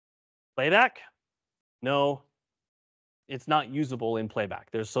 Playback? No, it's not usable in playback.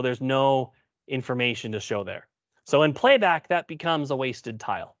 There's no information to show there. So in playback, that becomes a wasted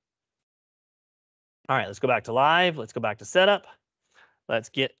tile. All right, let's go back to live. Let's go back to setup. Let's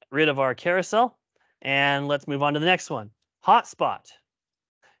get rid of our carousel and let's move on to the next one. Hotspot.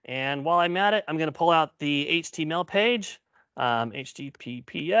 And while I'm at it, I'm going to pull out the HTML page,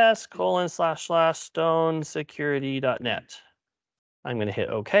 https://stonesecurity.net. I'm going to hit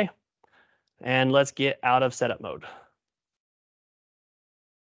OK. And let's get out of setup mode.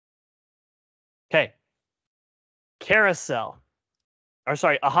 Okay. Carousel. Or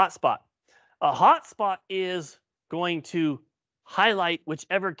sorry, a hotspot. A hotspot is going to highlight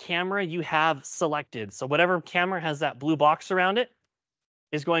whichever camera you have selected. So whatever camera has that blue box around it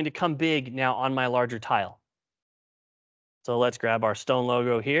is going to come big now on my larger tile. So let's grab our stone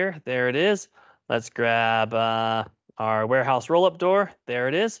logo here. There it is. Let's grab our warehouse roll-up door. There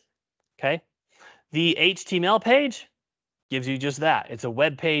it is. Okay. The HTML page gives you just that. It's a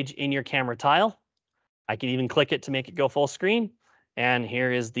web page in your camera tile. I can even click it to make it go full screen. And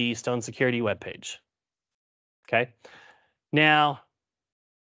here is the Stone Security web page. Okay. Now,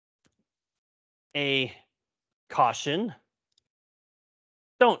 a caution.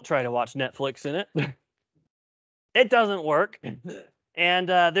 Don't try to watch Netflix in it. It doesn't work. And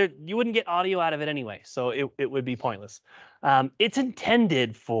you wouldn't get audio out of it anyway, so it would be pointless. It's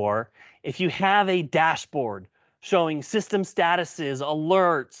intended for if you have a dashboard showing system statuses,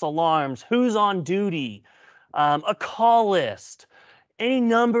 alerts, alarms, who's on duty, a call list, any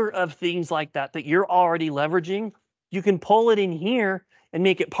number of things like that that you're already leveraging, you can pull it in here and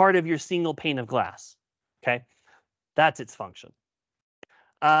make it part of your single pane of glass. Okay, that's its function.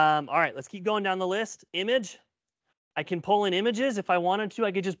 All right, let's keep going down the list. Image. I can pull in images if I wanted to.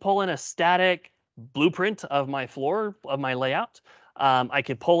 I could just pull in a static blueprint of my floor, of my layout. I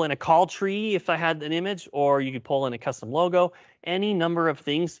could pull in a call tree if I had an image, or you could pull in a custom logo. Any number of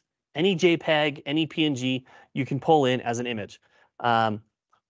things, any JPEG, any PNG, you can pull in as an image. LPR,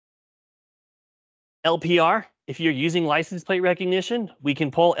 if you're using license plate recognition, we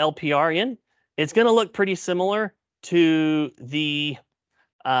can pull LPR in. It's going to look pretty similar to the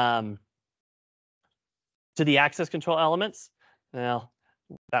access control elements. Well,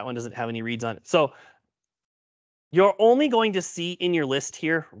 that one doesn't have any reads on it. So you're only going to see in your list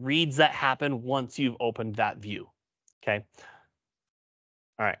here reads that happen once you've opened that view. Okay.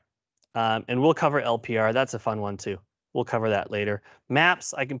 All right. And we'll cover LPR. That's a fun one too. We'll cover that later.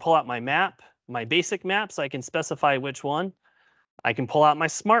 Maps, I can pull out my map, my basic maps. I can specify which one. I can pull out my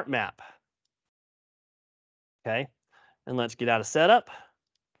smart map. Okay. And let's get out of setup.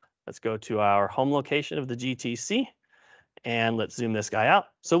 Let's go to our home location of the GTC. And let's zoom this guy out.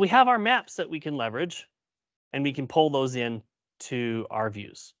 So we have our maps that we can leverage, and we can pull those in to our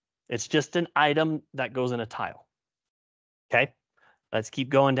views. It's just an item that goes in a tile. Okay, let's keep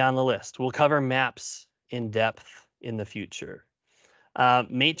going down the list. We'll cover maps in depth in the future.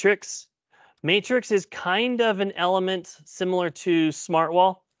 Matrix. Matrix is kind of an element similar to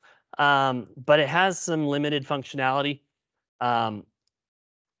SmartWall, but it has some limited functionality.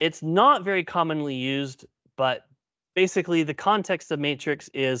 It's not very commonly used, but basically the context of Matrix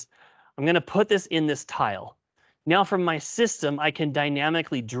is I'm going to put this in this tile. Now from my system, I can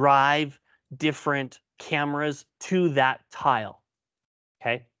dynamically drive different cameras to that tile.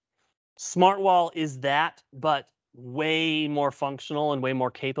 Okay. SmartWall is that, but way more functional and way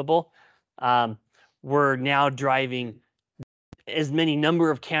more capable. We're now driving as many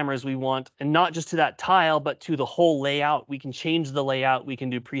number of cameras we want, and not just to that tile, but to the whole layout. We can change the layout. We can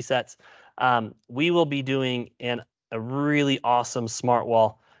do presets. We will be doing a really awesome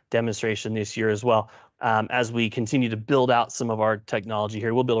SmartWall demonstration this year as well. As we continue to build out some of our technology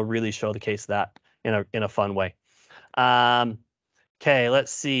here, we'll be able to really show the case that in a fun way. Okay,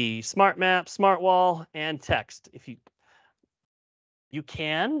 let's see. Smart map, SmartWall, and text. If you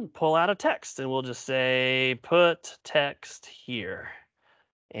can pull out a text, and we'll just say put text here,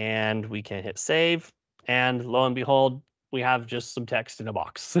 and we can hit save, and lo and behold, we have just some text in a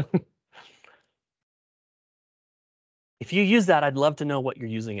box. If you use that, I'd love to know what you're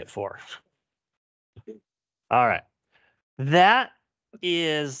using it for. All right, that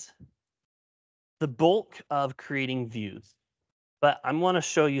is the bulk of creating views, but I want to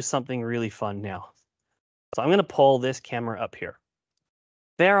show you something really fun now. So I'm going to pull this camera up here.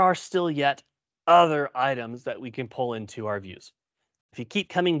 There are still yet other items that we can pull into our views. If you keep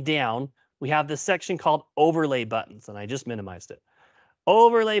coming down, we have this section called overlay buttons, and I just minimized it.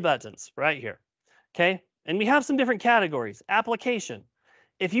 Overlay buttons right here. Okay. And we have some different categories. Application.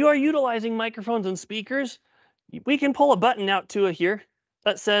 If you are utilizing microphones and speakers, we can pull a button out to here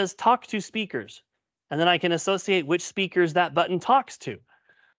that says talk to speakers. And then I can associate which speakers that button talks to.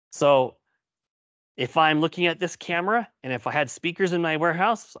 So if I'm looking at this camera and if I had speakers in my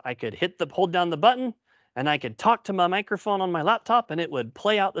warehouse, I could hold down the button and I could talk to my microphone on my laptop and it would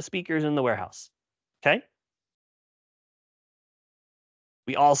play out the speakers in the warehouse. Okay.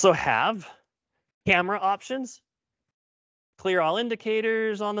 We also have camera options. Clear all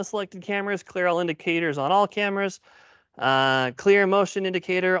indicators on the selected cameras, clear all indicators on all cameras, clear motion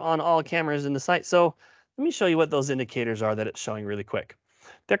indicator on all cameras in the site. So let me show you what those indicators are that it's showing really quick.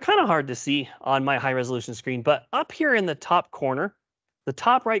 They're kind of hard to see on my high resolution screen, but up here in the top corner, the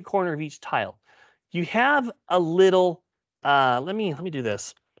top right corner of each tile, you have a little, let me do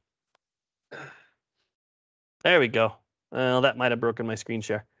this. There we go. Well, that might have broken my screen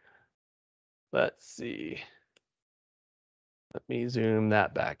share. Let's see. Let me zoom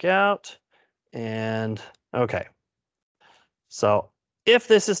that back out. And okay. So if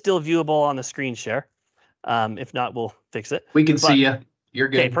this is still viewable on the screen share, if not, we'll fix it. We can see you. You're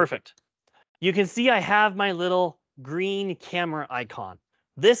good. Okay, perfect. You can see I have my little green camera icon.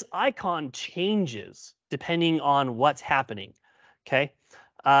 This icon changes depending on what's happening. Okay.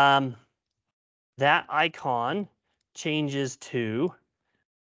 That icon changes to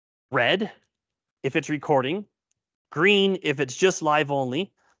red if it's recording, green if it's just live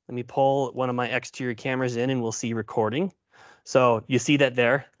only. Let me pull one of my exterior cameras in and we'll see recording. So you see that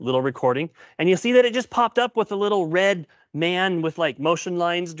there, little recording. And you see that it just popped up with a little red man with like motion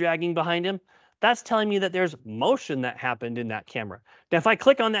lines dragging behind him. That's telling me that there's motion that happened in that camera. Now, if I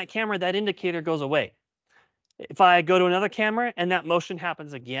click on that camera, that indicator goes away. If I go to another camera and that motion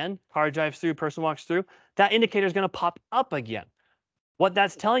happens again, car drives through, person walks through, that indicator is going to pop up again. What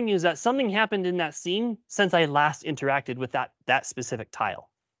that's telling you is that something happened in that scene since I last interacted with that specific tile.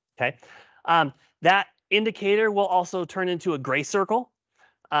 Okay, that indicator will also turn into a gray circle,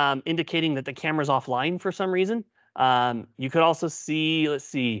 indicating that the camera's offline for some reason. You could also see, let's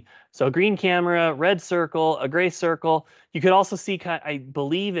see, so a green camera, red circle, a gray circle. You could also see, I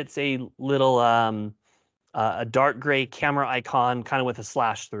believe it's a little a dark gray camera icon, kind of with a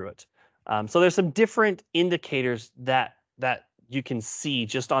slash through it. So there's some different indicators that you can see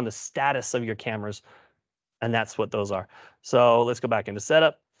just on the status of your cameras, and that's what those are. So let's go back into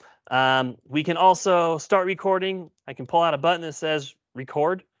setup. We can also start recording. I can pull out a button that says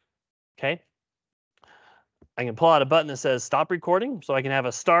record. Okay. I can pull out a button that says stop recording, so I can have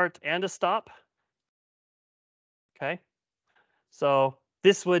a start and a stop. Okay. So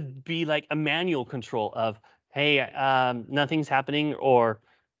this would be like a manual control of, hey, nothing's happening, or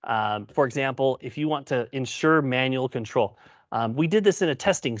for example, if you want to ensure manual control. We did this in a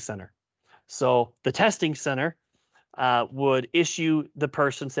testing center. So the testing center would issue the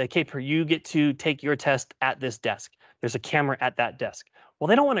person, say, okay, you get to take your test at this desk. There's a camera at that desk. Well,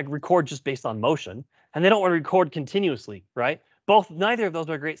 they don't want to record just based on motion, and they don't want to record continuously, right? Neither of those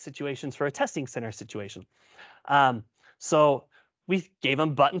are great situations for a testing center situation. So we gave them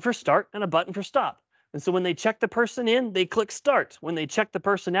a button for start and a button for stop. And so when they check the person in, they click start. When they check the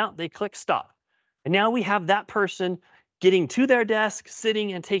person out, they click stop. And now we have that person getting to their desk,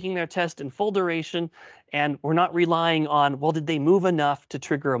 sitting and taking their test in full duration. And we're not relying on, well, did they move enough to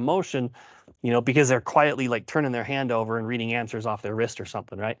trigger a motion, because they're quietly like turning their hand over and reading answers off their wrist or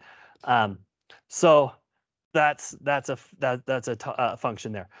something, right? So that's a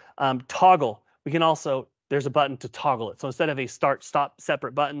function there. Toggle, we can also, there's a button to toggle it. So instead of a start, stop,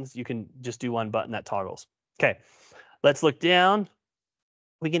 separate buttons, you can just do one button that toggles. Okay, let's look down.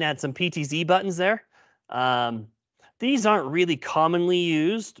 We can add some PTZ buttons there. These aren't really commonly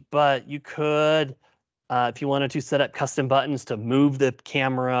used, but you could, if you wanted to, set up custom buttons to move the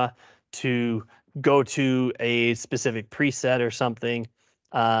camera, to go to a specific preset or something.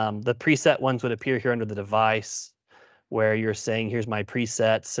 The preset ones would appear here under the device, where you're saying, here's my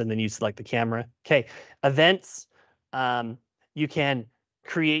presets, and then you select the camera. Okay, events. You can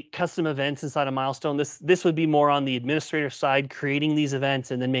create custom events inside of Milestone. This would be more on the administrator side, creating these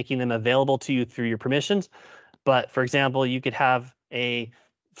events and then making them available to you through your permissions. But for example, you could have a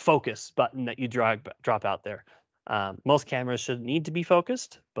focus button that you drop out there. Most cameras shouldn't need to be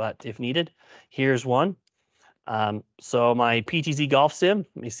focused, but if needed, here's one. So my PTZ Golf Sim,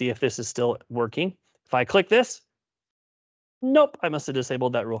 let me see if this is still working. If I click this, nope, I must have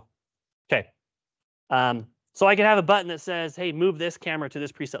disabled that rule. Okay. So I can have a button that says, hey, move this camera to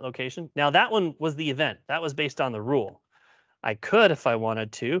this preset location. Now that one was the event. That was based on the rule. I could, if I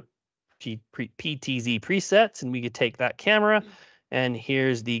wanted to, PTZ presets, and we could take that camera and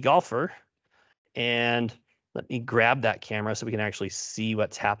here's the golfer. And let me grab that camera so we can actually see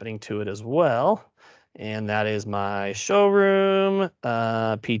what's happening to it as well. And that is my showroom,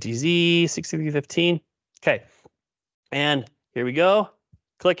 PTZ 6315. Okay, and here we go.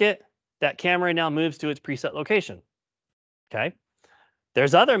 Click it. That camera now moves to its preset location. Okay,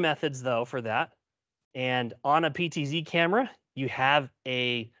 there's other methods though for that. And on a PTZ camera, you have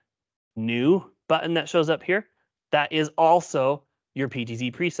a new button that shows up here. That is also your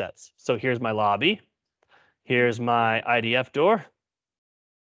PTZ presets. So here's my lobby. Here's my IDF door.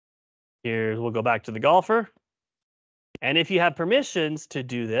 We'll go back to the golfer. And if you have permissions to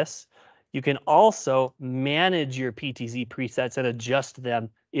do this, you can also manage your PTZ presets and adjust them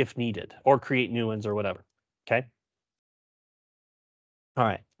if needed, or create new ones or whatever. Okay. All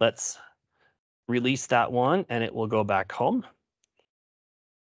right, let's release that one and it will go back home.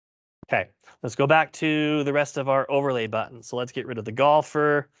 Okay, let's go back to the rest of our overlay buttons. So let's get rid of the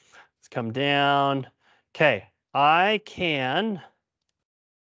golfer. Let's come down. Okay, I can,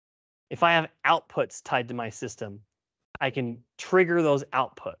 if I have outputs tied to my system, I can trigger those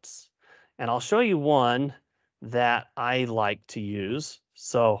outputs. And I'll show you one that I like to use.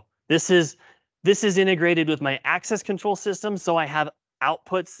 So this is integrated with my access control system. So I have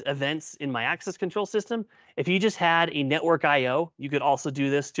outputs events in my access control system. If you just had a network IO, you could also do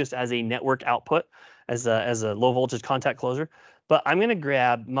this just as a network output, as a low voltage contact closer. But I'm going to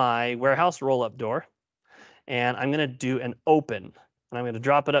grab my warehouse roll-up door, and I'm going to do an open, and I'm going to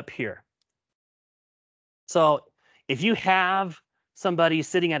drop it up here. So if you have somebody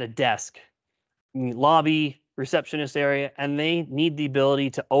sitting at a desk, lobby, receptionist area, and they need the ability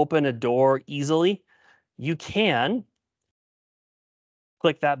to open a door easily, you can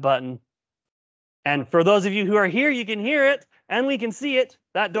click that button. And for those of you who are here, you can hear it and we can see it.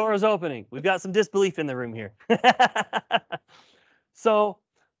 That door is opening. We've got some disbelief in the room here. So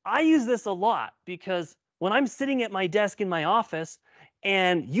I use this a lot because when I'm sitting at my desk in my office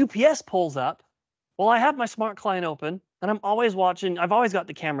and UPS pulls up, well, I have my smart client open and I'm always watching. I've always got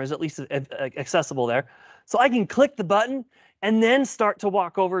the cameras at least accessible there. So I can click the button and then start to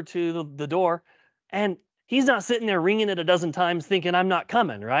walk over to the door. And he's not sitting there ringing it a dozen times thinking I'm not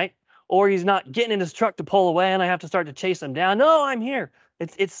coming, right? Or he's not getting in his truck to pull away and I have to start to chase him down. No, I'm here.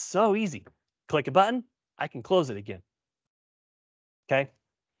 It's so easy. Click a button, I can close it again. Okay.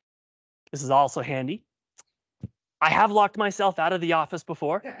 This is also handy. I have locked myself out of the office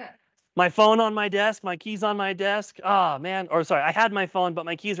before. My phone on my desk, my keys on my desk. Oh man, or sorry, I had my phone, but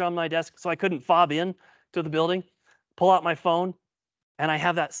my keys are on my desk, so I couldn't fob in to the building. Pull out my phone, and I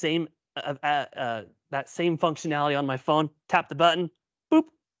have that same functionality on my phone. Tap the button, boop,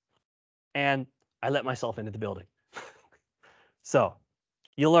 and I let myself into the building. So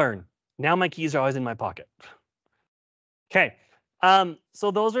you learn. Now my keys are always in my pocket. Okay, so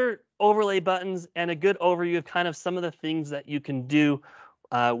those are overlay buttons and a good overview of kind of some of the things that you can do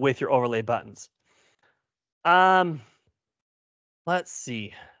with your overlay buttons. Let's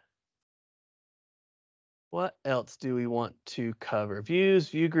see. What else do we want to cover? Views,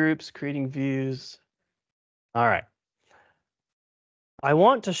 view groups, creating views. All right. I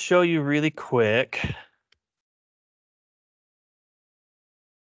want to show you really quick.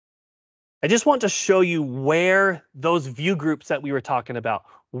 I just want to show you where those view groups that we were talking about,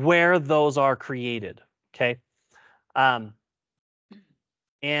 where those are created, okay?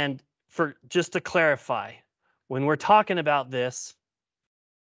 And for just to clarify, when we're talking about this,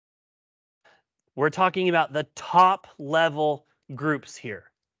 we're talking about the top level groups here,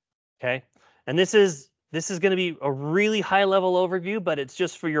 okay? And this is going to be a really high level overview, but it's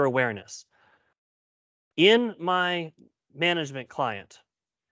just for your awareness. In my management client,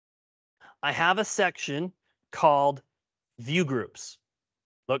 I have a section called view groups.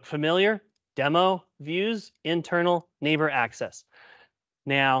 Look familiar? Demo, views, internal, neighbor access.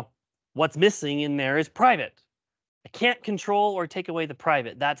 Now, what's missing in there is private. I can't control or take away the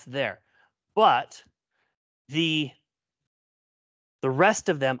private. That's there. But the rest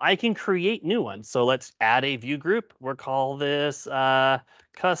of them, I can create new ones. So let's add a view group. We'll call this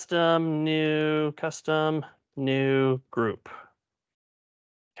custom new group.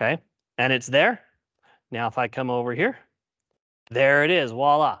 Okay, and it's there. Now if I come over here, there it is,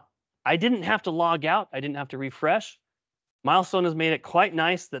 voila. I didn't have to log out. I didn't have to refresh. Milestone has made it quite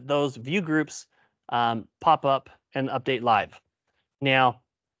nice that those view groups pop up and update live. Now,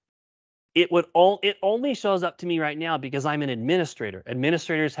 it only shows up to me right now because I'm an administrator.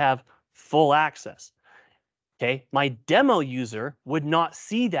 Administrators have full access. Okay, my demo user would not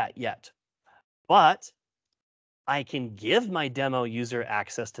see that yet, but I can give my demo user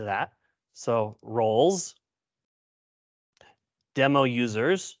access to that. So roles, demo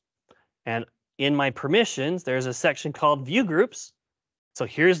users. And in my permissions, there's a section called view groups. So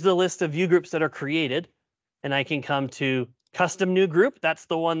here's the list of view groups that are created. And I can come to custom new group. That's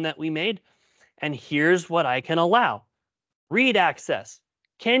the one that we made. And here's what I can allow. Read access.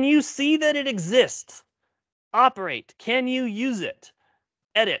 Can you see that it exists? Operate. Can you use it?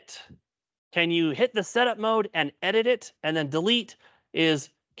 Edit. Can you hit the setup mode and edit it? And then delete is,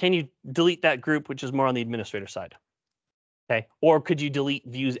 can you delete that group, which is more on the administrator side? Okay. Or could you delete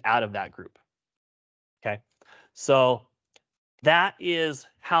views out of that group? Okay. So that is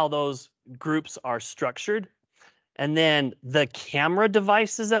how those groups are structured. And then the camera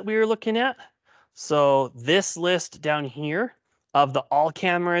devices that we were looking at. So this list down here of the all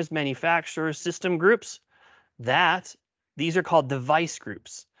cameras, manufacturers, system groups, these are called device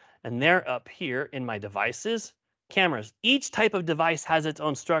groups. And they're up here in my devices, cameras. Each type of device has its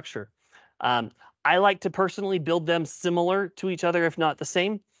own structure. I like to personally build them similar to each other, if not the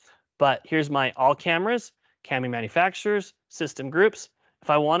same. But here's my all cameras, camera manufacturers, system groups. If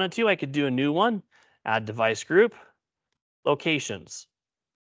I wanted to, I could do a new one, add device group, locations.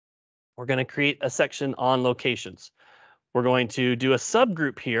 We're going to create a section on locations. We're going to do a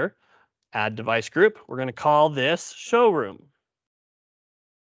subgroup here, add device group. We're going to call this showroom.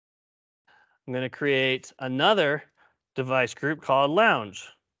 I'm going to create another device group called lounge.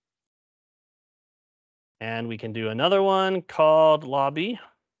 And we can do another one called lobby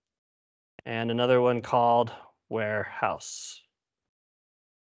and another one called warehouse.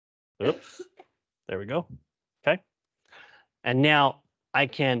 Oops, there we go. Okay. And now I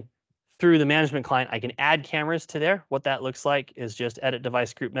can, through the management client, I can add cameras to there. What that looks like is just edit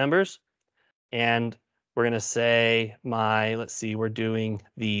device group members. And we're going to say let's see, we're doing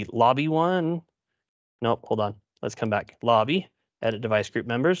the lobby one. Nope, hold on. Let's come back. Lobby, edit device group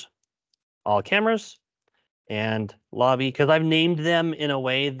members, all cameras, and lobby. Because I've named them in a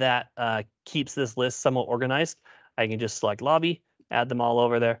way that keeps this list somewhat organized. I can just select lobby, add them all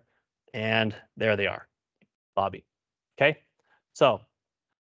over there, and there they are, lobby. Okay, so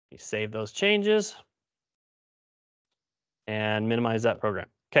you save those changes and minimize that program.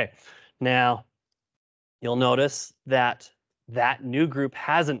 Okay, now you'll notice that that new group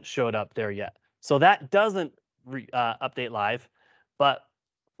hasn't showed up there yet. So that doesn't update live, but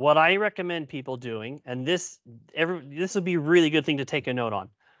what I recommend people doing, and this would be a really good thing to take a note on.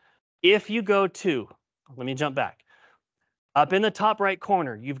 If you go to, let me jump back. Up in the top right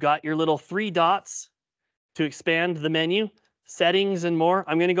corner, you've got your little 3 dots to expand the menu, settings and more.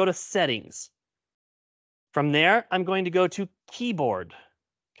 I'm going to go to settings. From there, I'm going to go to keyboard.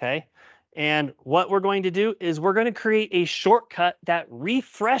 Okay. And what we're going to do is we're going to create a shortcut that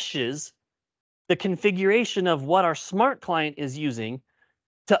refreshes the configuration of what our smart client is using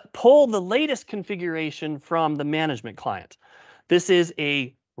to pull the latest configuration from the management client. This is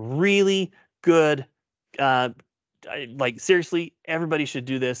a really good, like seriously, everybody should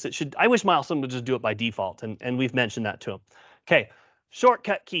do this. I wish Milestone would just do it by default, and we've mentioned that to them. Okay,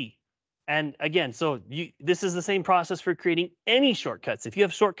 shortcut key. And again, so this is the same process for creating any shortcuts. If you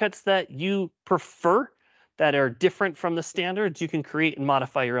have shortcuts that you prefer that are different from the standards, you can create and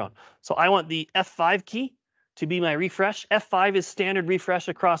modify your own. So I want the F5 key to be my refresh. F5 is standard refresh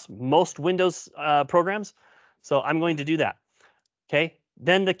across most Windows programs. So I'm going to do that. Okay,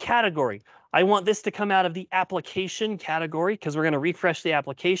 then the category. I want this to come out of the application category because we're going to refresh the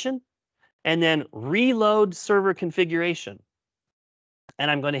application and then reload server configuration. And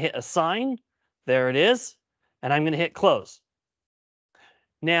I'm going to hit assign. There it is. And I'm going to hit close.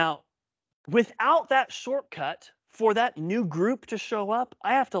 Now, without that shortcut for that new group to show up,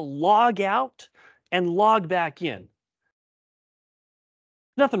 I have to log out and log back in.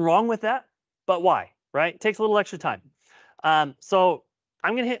 Nothing wrong with that, but why, right? It takes a little extra time. So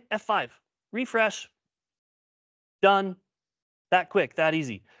I'm going to hit F5, refresh, done, that quick, that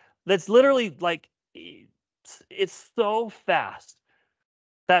easy. That's literally like, it's so fast.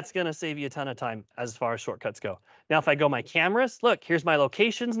 That's going to save you a ton of time as far as shortcuts go. Now, if I go my cameras, look, here's my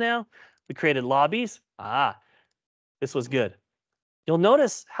locations now. We created lobbies. This was good. You'll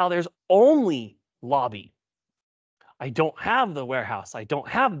notice how there's only lobby. I don't have the warehouse. I don't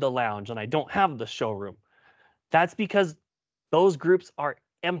have the lounge, and I don't have the showroom. That's because those groups are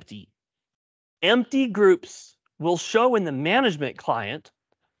empty. Empty groups will show in the management client,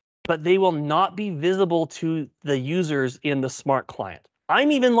 but they will not be visible to the users in the smart client.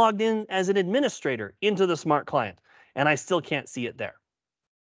 I'm even logged in as an administrator into the smart client, and I still can't see it there.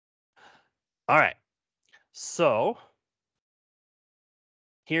 All right, so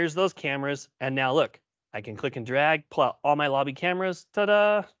here's those cameras, and now look, I can click and drag, pull out all my lobby cameras,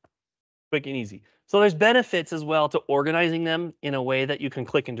 ta-da, Quick and easy. So there's benefits as well to organizing them in a way that you can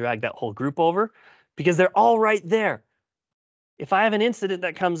click and drag that whole group over because they're all right there. If I have an incident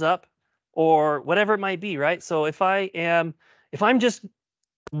that comes up or whatever it might be, right? So if I'm just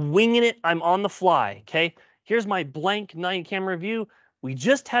winging it, I'm on the fly, okay? Here's my blank 9-camera view. We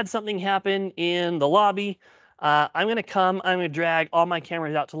just had something happen in the lobby. I'm gonna drag all my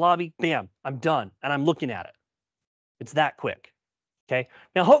cameras out to lobby, bam, I'm done, and I'm looking at it. It's that quick, okay?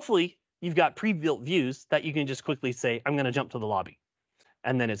 Now, hopefully, you've got pre-built views that you can just quickly say, I'm gonna jump to the lobby,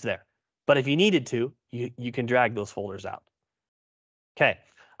 and then it's there. But if you needed to, you can drag those folders out. Okay,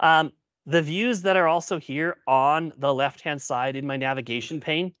 the views that are also here on the left-hand side in my navigation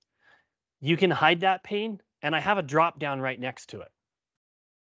pane, you can hide that pane, and I have a drop-down right next to it.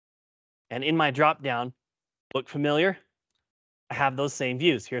 And in my drop-down, look familiar? I have those same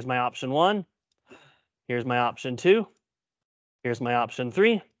views. Here's my option 1. Here's my option 2. Here's my option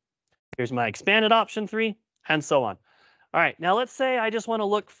 3. Here's my expanded option 3, and so on. All right, now let's say I just want to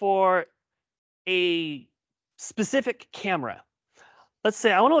look for a specific camera. Let's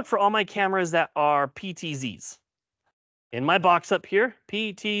say I want to look for all my cameras that are PTZs. In my box up here,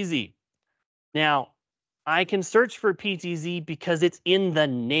 PTZ. Now, I can search for PTZ because it's in the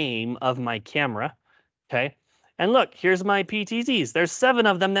name of my camera, okay? And look, here's my PTZs. There's 7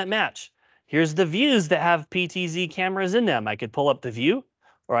 of them that match. Here's the views that have PTZ cameras in them. I could pull up the view,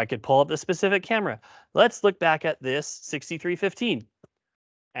 or I could pull up the specific camera. Let's look back at this 6315.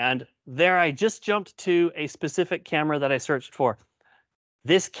 And there I just jumped to a specific camera that I searched for.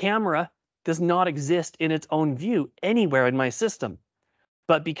 This camera does not exist in its own view anywhere in my system.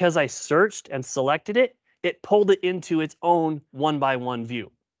 But because I searched and selected it, it pulled it into its own 1-by-1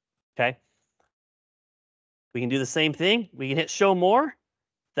 view, okay? We can do the same thing. We can hit show more.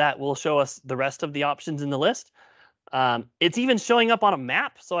 That will show us the rest of the options in the list. It's even showing up on a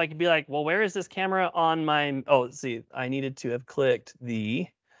map. So I could be like, well, where is this camera on my, oh, see, I needed to have clicked the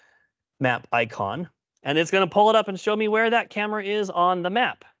map icon. And it's going to pull it up and show me where that camera is on the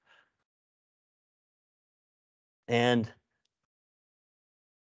map. And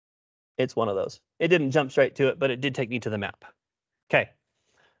it's one of those. It didn't jump straight to it, but it did take me to the map. Okay.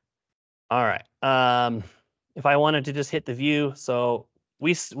 All right. If I wanted to just hit the view, so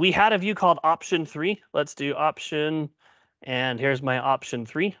we had a view called option 3. Let's do option, and here's my option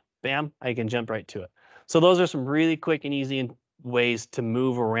 3. Bam, I can jump right to it. So those are some really quick and easy ways to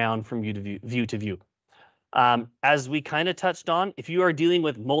move around from view to view. As we kind of touched on, if you are dealing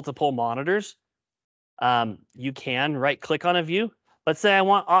with multiple monitors, you can right-click on a view. Let's say I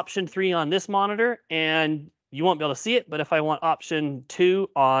want option 3 on this monitor, and you won't be able to see it, but if I want option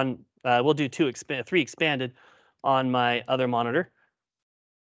 2 on, we'll do 3 expanded on my other monitor.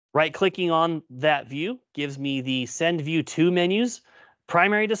 Right-clicking on that view gives me the Send View To menus,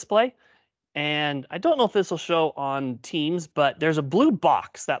 primary display, and I don't know if this will show on Teams, but there's a blue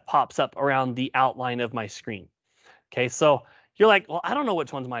box that pops up around the outline of my screen. Okay, so you're like, well, I don't know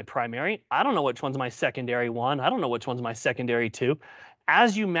which one's my primary. I don't know which one's my secondary 1. I don't know which one's my secondary 2.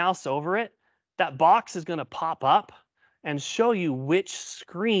 As you mouse over it, that box is going to pop up and show you which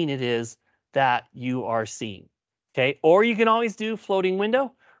screen it is that you are seeing. Okay, or you can always do floating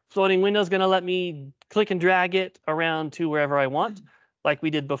window. Floating window is going to let me click and drag it around to wherever I want, like we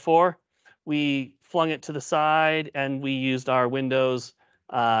did before. We flung it to the side and we used our Windows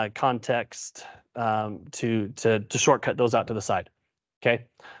context to shortcut those out to the side. Okay,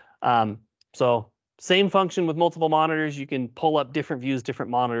 so same function with multiple monitors. You can pull up different views,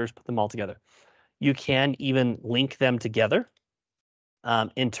 different monitors, put them all together. You can even link them together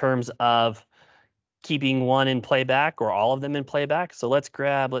in terms of keeping one in playback or all of them in playback. So let's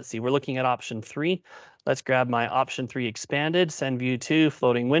see, we're looking at option 3. Let's grab my option 3 expanded, Send View To,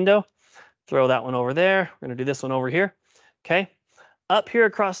 floating window. Throw that one over there. We're going to do this one over here. Okay. Up here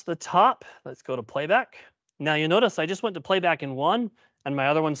across the top, let's go to playback. Now you'll notice I just went to playback in one and my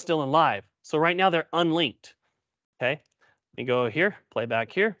other one's still in live. So right now they're unlinked. Okay. Let me go here,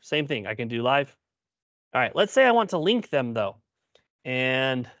 playback here. Same thing. I can do live. All right. Let's say I want to link them though.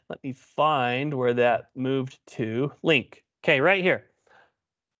 And let me find where that moved to. Link. Okay, right here.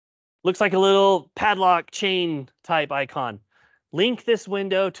 Looks like a little padlock chain type icon. Link this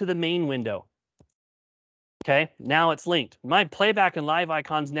window to the main window. Okay, now it's linked. My playback and live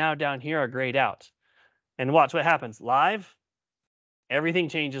icons now down here are grayed out. And watch what happens. Live, everything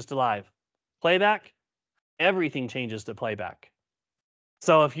changes to live. Playback, everything changes to playback.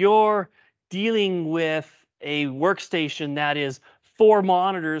 So if you're dealing with a workstation that is 4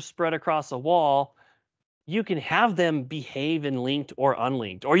 monitors spread across a wall, you can have them behave in linked or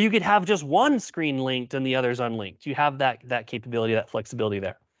unlinked. Or you could have just one screen linked and the others unlinked. You have that capability, that flexibility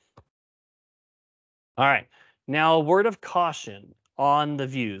there. All right. Now, a word of caution on the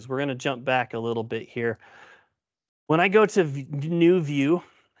views. We're going to jump back a little bit here. When I go to new view,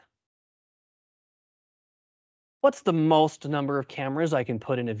 what's the most number of cameras I can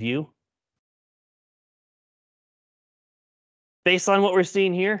put in a view? Based on what we're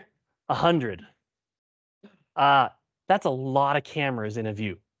seeing here, 100. That's a lot of cameras in a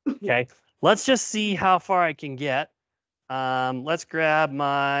view. Okay, let's just see how far I can get. Let's grab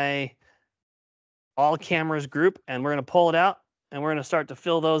my all cameras group and we're going to pull it out and we're going to start to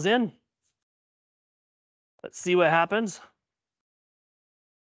fill those in. Let's see what happens. It's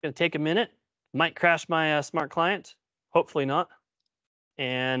going to take a minute. Might crash my smart client. Hopefully not.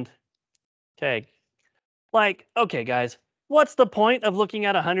 And okay, okay, guys, what's the point of looking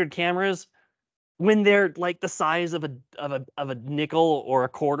at 100 cameras when they're like the size of a nickel or a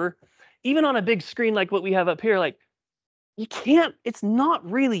quarter? Even on a big screen like what we have up here, like you can't. It's not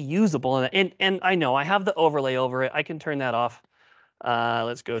really usable. And I know I have the overlay over it. I can turn that off.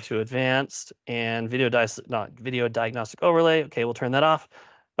 Let's go to advanced and video diagnostic overlay. Okay, we'll turn that off.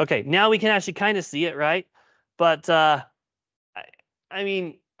 Okay, now we can actually kind of see it, right? But I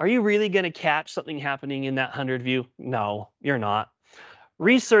mean, are you really going to catch something happening in that 100 view? No, you're not.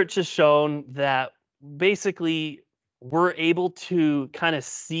 Research has shown that basically we're able to kind of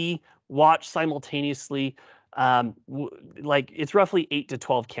watch simultaneously. Like it's roughly 8 to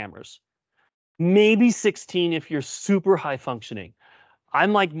 12 cameras, maybe 16 if you're super high functioning.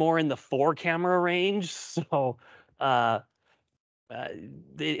 I'm like more in the 4 camera range, so it's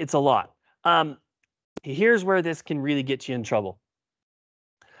a lot. Here's where this can really get you in trouble.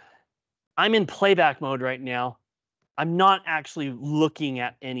 I'm in playback mode right now. I'm not actually looking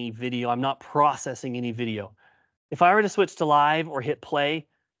at any video. I'm not processing any video. If I were to switch to live or hit play,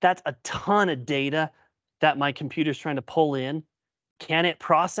 that's a ton of data that my computer's trying to pull in. Can it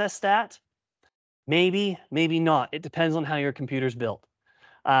process that? Maybe, maybe not. It depends on how your computer's built.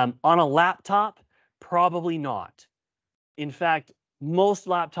 On a laptop, probably not. In fact, most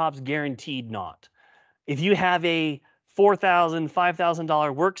laptops guaranteed not. If you have a $4,000,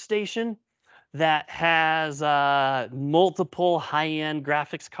 $5,000 workstation that has multiple high-end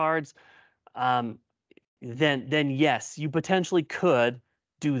graphics cards, then yes, you potentially could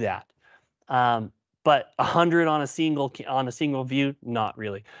do that. But 100 on a single view, not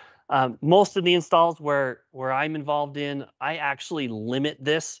really. Most of the installs where I'm involved in, I actually limit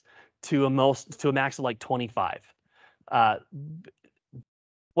this to a max of like 25.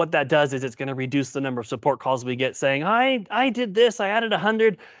 What that does is it's going to reduce the number of support calls we get saying, I did this, I added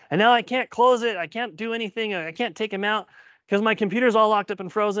 100, and now I can't close it, I can't do anything, I can't take them out because my computer's all locked up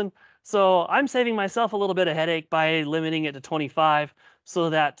and frozen. So I'm saving myself a little bit of headache by limiting it to 25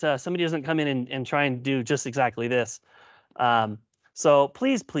 so that somebody doesn't come in and try and do just exactly this. So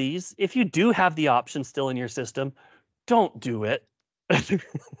please, please, if you do have the option still in your system, don't do it.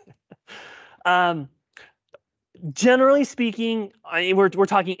 Generally speaking, we're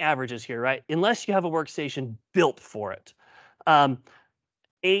talking averages here, right? Unless you have a workstation built for it.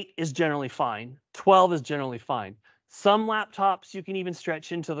 8 is generally fine. 12 is generally fine. Some laptops you can even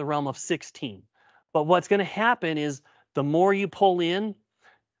stretch into the realm of 16. But what's going to happen is the more you pull in,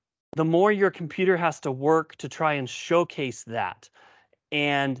 the more your computer has to work to try and showcase that.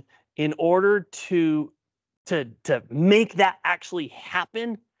 And in order to make that actually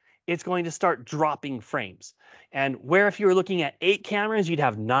happen, it's going to start dropping frames. And where if you were looking at 8 cameras, you'd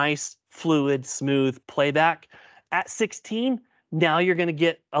have nice, fluid, smooth playback. At 16, now you're going to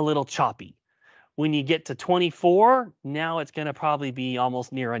get a little choppy. When you get to 24, now it's going to probably be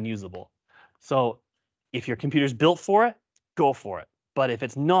almost near unusable. So if your computer's built for it, go for it. But if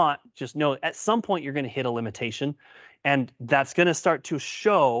it's not, just know at some point you're going to hit a limitation, and that's going to start to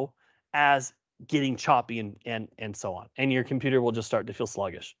show as getting choppy and so on. And your computer will just start to feel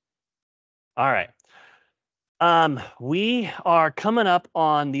sluggish. All right. We are coming up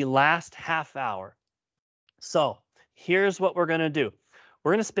on the last half hour. So here's what we're going to do.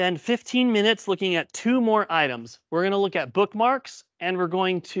 We're going to spend 15 minutes looking at 2 more items. We're going to look at bookmarks, and we're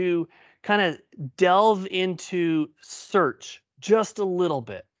going to kind of delve into search just a little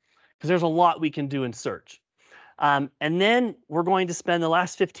bit, because there's a lot we can do in search. And then we're going to spend the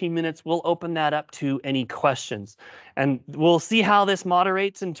last 15 minutes, we'll open that up to any questions. And we'll see how this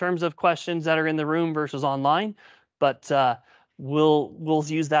moderates in terms of questions that are in the room versus online, but we'll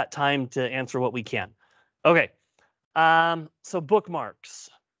use that time to answer what we can. Okay, so bookmarks.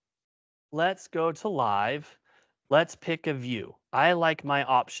 Let's go to live. Let's pick a view. I like my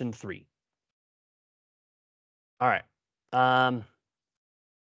option 3. All right.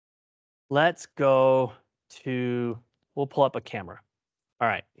 Let's go to, we'll pull up a camera. All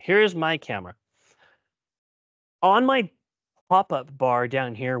right, here's my camera. on my pop-up bar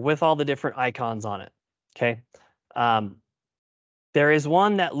down here with all the different icons on it, okay, there is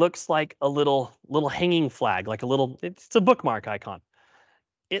one that looks like a little hanging flag, like it's a bookmark icon.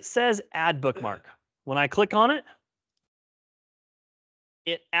 It says add bookmark. When I click on it,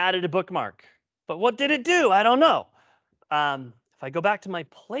 it added a bookmark. But what did it do? I don't know. If I go back to my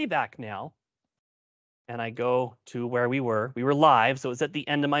playback now, and I go to where we were live, so it's at the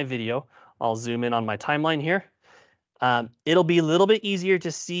end of my video. I'll zoom in on my timeline here. It'll be a little bit easier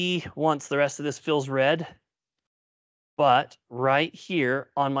to see once the rest of this fills red. But right here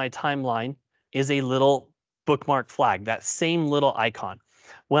on my timeline is a little bookmark flag, that same little icon.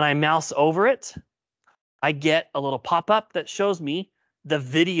 When I mouse over it, I get a little pop-up that shows me the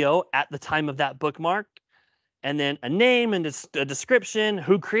video at the time of that bookmark, and then a name and a description,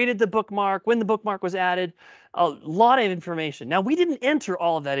 who created the bookmark, when the bookmark was added, a lot of information. Now, we didn't enter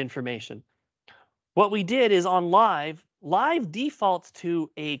all of that information. What we did is on live defaults to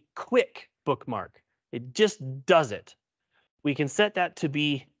a quick bookmark. It just does it. We can set that to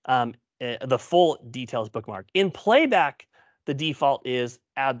be the full details bookmark. In playback, the default is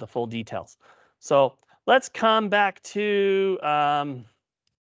add the full details. So let's come back to,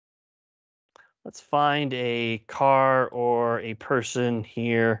 let's find a car or a person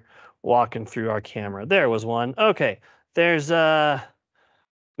here walking through our camera. There was one. Okay, there's Mr.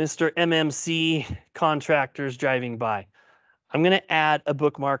 MMC contractors driving by. I'm going to add a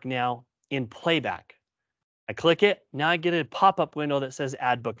bookmark now in playback. I click it. Now I get a pop-up window that says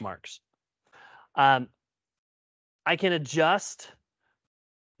add bookmarks. I can adjust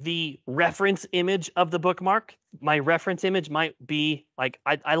the reference image of the bookmark. My reference image might be like,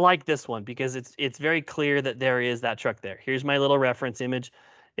 I like this one because it's very clear that there is that truck there. Here's my little reference image.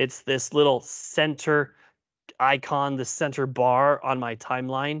 It's this little center icon, the center bar on my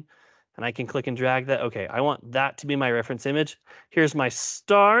timeline. And I can click and drag that. Okay, I want that to be my reference image. Here's my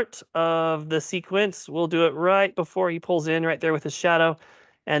start of the sequence. We'll do it right before he pulls in, right there with his shadow.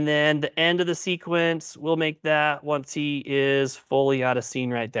 And then the end of the sequence, we'll make that once he is fully out of scene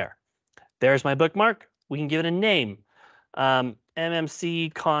right there. There's my bookmark. We can give it a name.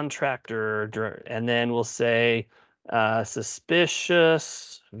 MMC contractor, and then we'll say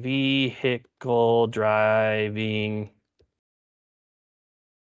suspicious vehicle driving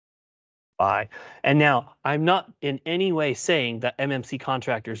by. And now, I'm not in any way saying that MMC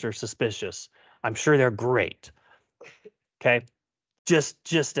contractors are suspicious. I'm sure they're great. Okay,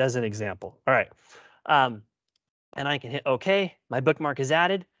 just as an example. All right, and I can hit OK. My bookmark is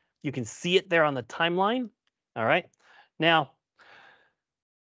added. You can see it there on the timeline. All right, now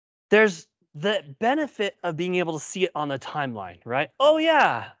there's the benefit of being able to see it on the timeline, right? Oh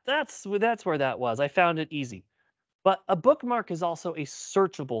yeah, that's where that was. I found it easy. But a bookmark is also a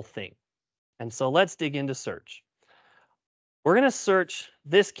searchable thing. And so let's dig into search. We're going to search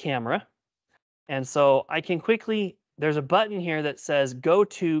this camera. And so I can quickly, there's a button here that says go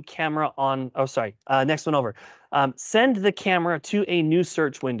to camera on, oh, sorry, next one over. Send the camera to a new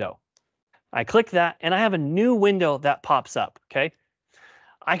search window. I click that and I have a new window that pops up, okay?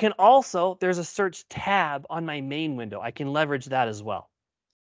 I can also, there's a search tab on my main window. I can leverage that as well.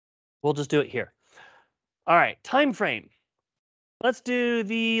 We'll just do it here. All right, time frame. Let's do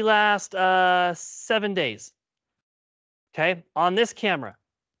the last 7 days. Okay, on this camera.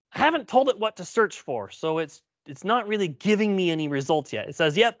 I haven't told it what to search for, so it's not really giving me any results yet. It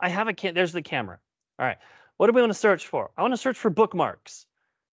says, yep, I have there's the camera. All right, what do we want to search for? I want to search for bookmarks.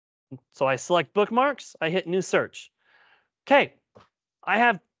 So I select bookmarks, I hit new search. Okay, I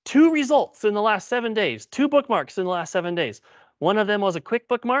have 2 results in the last 7 days, 2 bookmarks in the last 7 days. One of them was a quick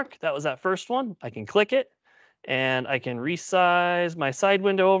bookmark. That was that first one. I can click it. And I can resize my side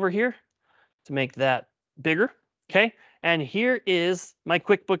window over here to make that bigger, okay? And here is my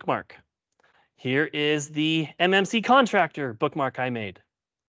quick bookmark. Here is the MMC contractor bookmark I made.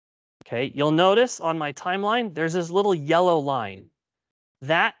 Okay, you'll notice on my timeline, there's this little yellow line.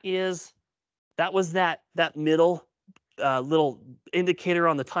 That was that middle little indicator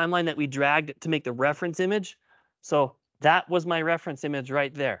on the timeline that we dragged to make the reference image. So that was my reference image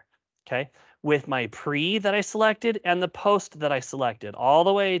right there, okay? With my pre that I selected and the post that I selected all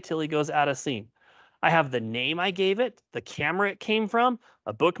the way till he goes out of scene. I have the name I gave it, the camera it came from,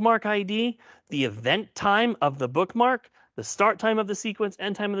 a bookmark ID, the event time of the bookmark, the start time of the sequence,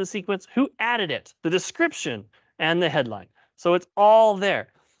 end time of the sequence, who added it, the description, and the headline. So it's all there.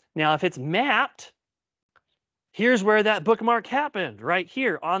 Now, if it's mapped, here's where that bookmark happened, right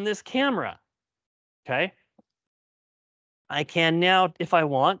here on this camera, okay? I can now, if I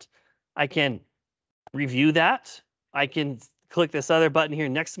want, I can review that. I can click this other button here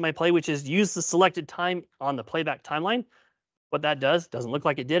next to my play, which is use the selected time on the playback timeline. What that doesn't look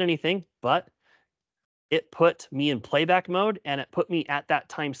like it did anything, but it put me in playback mode and it put me at that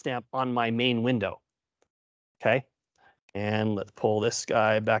timestamp on my main window. Okay, and let's pull this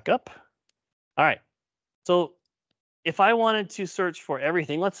guy back up. All right, so if I wanted to search for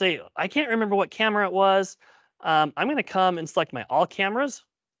everything, let's say I can't remember what camera it was. I'm going to come and select my all cameras,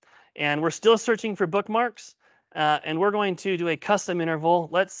 and we're still searching for bookmarks. And we're going to do a custom interval.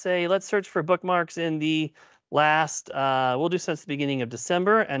 Let's search for bookmarks in the last, we'll do since the beginning of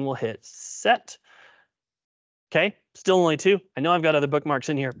December, and we'll hit set. Okay, still only 2. I know I've got other bookmarks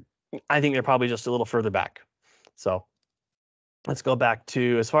in here. I think they're probably just a little further back. So let's go back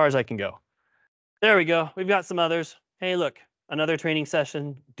to as far as I can go. There we go. We've got some others. Hey, look, another training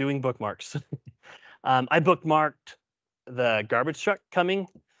session doing bookmarks. I bookmarked the garbage truck coming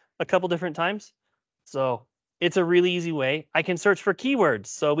a couple different times. So it's a really easy way. I can search for keywords.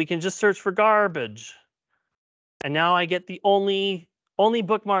 So we can just search for garbage. And now I get the only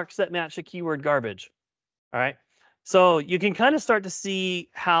bookmarks that match the keyword garbage. All right. So you can kind of start to see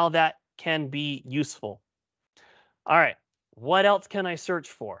how that can be useful. All right. What else can I search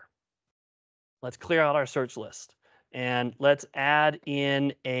for? Let's clear out our search list. And let's add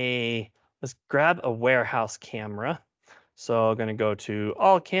in let's grab a warehouse camera. So I'm going to go to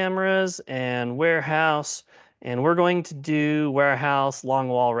all cameras and warehouse, and we're going to do warehouse long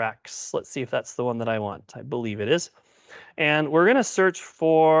wall racks. Let's see if that's the one that I want. I believe it is. And we're going to search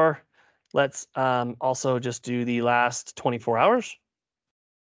for, let's also just do the last 24 hours.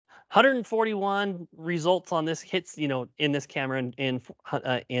 141 results on this hits, in this camera in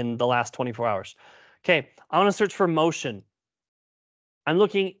the last 24 hours. Okay, I want to search for motion. I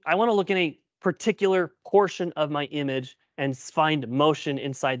want to look in a particular portion of my image and find motion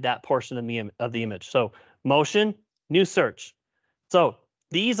inside that portion of the image. So motion, new search. So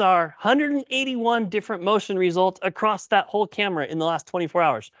these are 181 different motion results across that whole camera in the last 24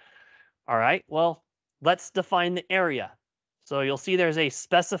 hours. All right, well, let's define the area. So you'll see there's a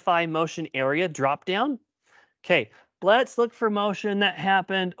specify motion area drop down. Okay, let's look for motion that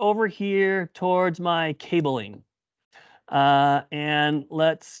happened over here towards my cabling. And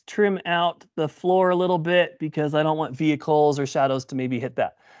let's trim out the floor a little bit because I don't want vehicles or shadows to maybe hit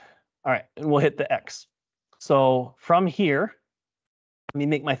that. All right, and we'll hit the X. So from here, let me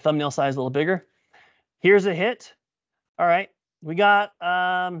make my thumbnail size a little bigger. Here's a hit. All right, we got,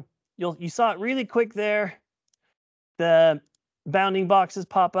 you saw it really quick there. The bounding boxes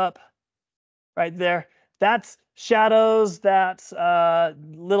pop up right there. That's shadows. That's a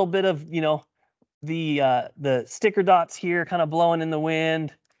little bit of, the sticker dots here kind of blowing in the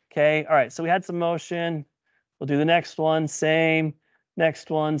wind. Okay, all right, so we had some motion. We'll do the next one, same.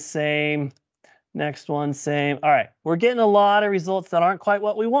 Next one, same. Next one, same. All right, we're getting a lot of results that aren't quite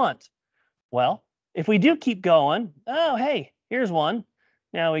what we want. Well, if we do keep going, oh, hey, here's one.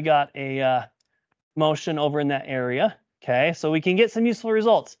 Now we got a motion over in that area. Okay, so we can get some useful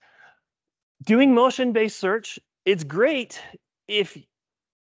results. Doing motion-based search, it's great if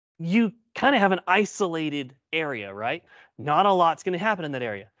you kind of have an isolated area, right? Not a lot's going to happen in that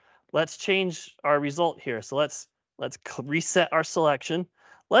area. Let's change our result here. So let's reset our selection.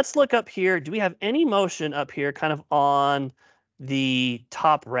 Let's look up here. Do we have any motion up here kind of on the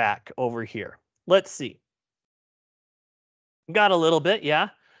top rack over here? Let's see. Got a little bit, yeah.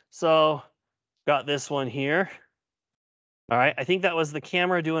 So got this one here. All right, I think that was the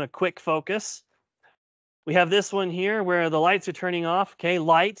camera doing a quick focus. We have this one here where the lights are turning off. Okay,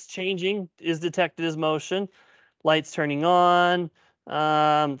 lights changing is detected as motion. Lights turning on.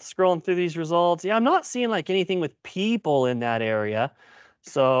 Scrolling through these results. Yeah, I'm not seeing like anything with people in that area.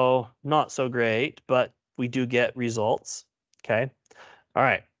 So not so great, but we do get results. Okay. All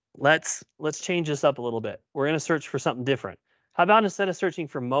right, let's change this up a little bit. We're going to search for something different. How about instead of searching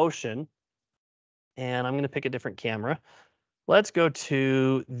for motion, and I'm going to pick a different camera. Let's go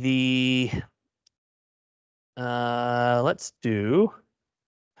to the, let's do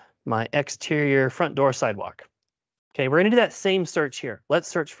my exterior front door sidewalk. Okay, we're going to do that same search here. Let's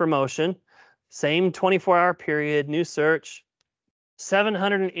search for motion. Same 24-hour period, new search,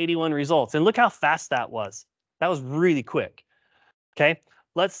 781 results. And look how fast that was. That was really quick. Okay,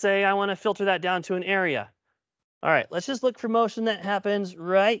 let's say I want to filter that down to an area. All right, let's just look for motion that happens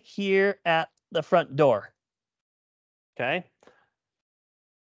right here at the front door. Okay.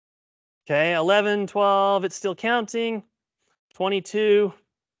 Okay, 11, 12, it's still counting. 22,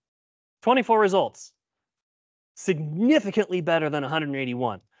 24 results. Significantly better than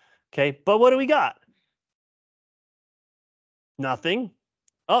 181. Okay, but what do we got? Nothing.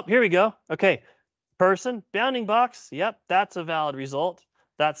 Oh, here we go. Okay, Person, bounding box. Yep, that's a valid result.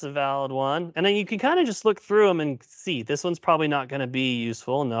 That's a valid one. And then you can kind of just look through them and see this one's probably not going to be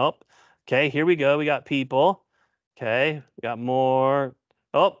useful. Nope. Okay, here we go. We got people. Okay, we got more.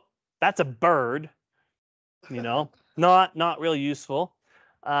 Oh, that's a bird. You know, not really useful.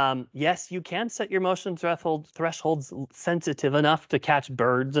 Yes, you can set your motion thresholds sensitive enough to catch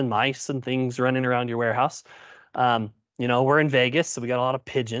birds and mice and things running around your warehouse. You know, we're in Vegas, so we got a lot of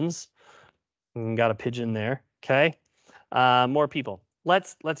pigeons. Got a pigeon there. Okay. More people.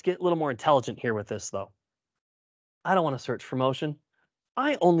 Let's get a little more intelligent here with this though. I don't want to search for motion.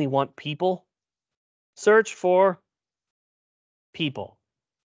 I only want people. Search for people.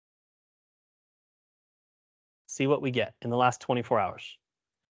 See what we get in the last 24 hours.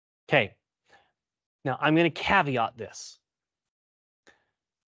 Okay. Now I'm going to caveat this.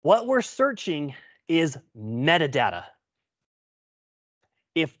 What we're searching is metadata.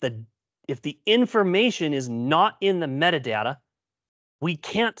 If the information is not in the metadata, we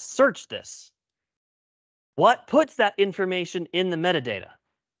can't search this. What puts that information in the metadata?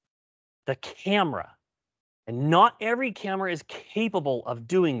 The camera. And not every camera is capable of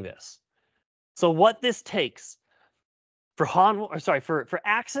doing this. So what this takes for for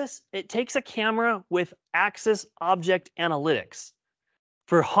Axis, it takes a camera with Axis Object Analytics.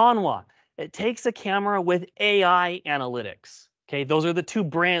 For Hanwha, it takes a camera with AI Analytics. Okay, those are the two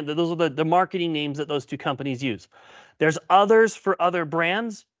brands, those are the marketing names that those two companies use. There's others for other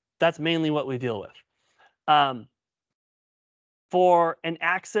brands. That's mainly what we deal with. For an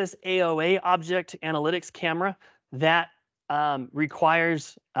Axis AOA Object Analytics camera, that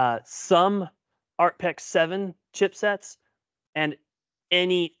requires some ArtPEC 7 chipsets and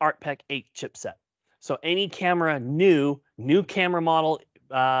any ArtPEC 8 chipset. So any camera new camera model,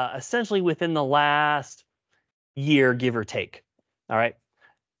 essentially within the last year, give or take. All right.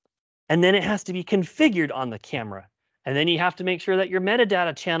 And then it has to be configured on the camera. And then you have to make sure that your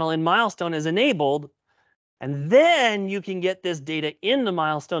metadata channel in Milestone is enabled. And then you can get this data into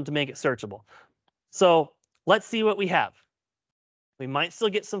Milestone to make it searchable. So let's see what we have. We might still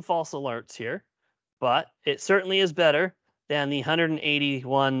get some false alerts here, but it certainly is better than the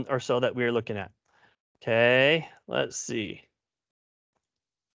 181 or so that we were looking at. Okay, let's see.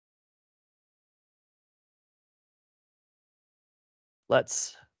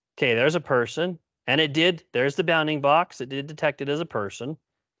 Okay, there's a person, and there's the bounding box. It did detect it as a person.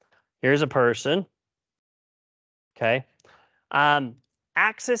 Here's a person. Okay.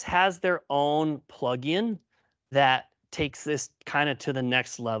 Axis has their own plugin that takes this kind of to the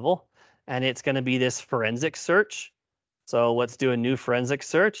next level, and it's going to be this forensic search. So let's do a new forensic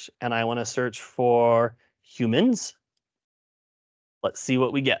search, and I want to search for humans. Let's see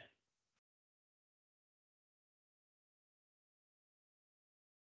what we get.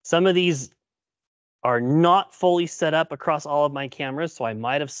 Some of these are not fully set up across all of my cameras, so I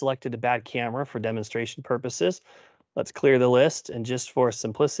might have selected a bad camera for demonstration purposes. Let's clear the list, and just for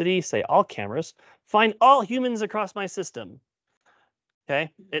simplicity, say all cameras. Find all humans across my system. Okay,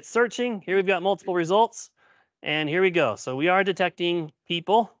 it's searching. Here we've got multiple results, and here we go. So we are detecting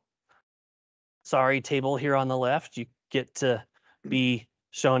people. Sorry, table here on the left. You get to be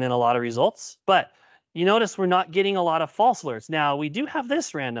shown in a lot of results, but you notice we're not getting a lot of false alerts. Now, we do have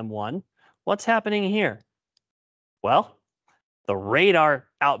this random one. What's happening here? Well, the radar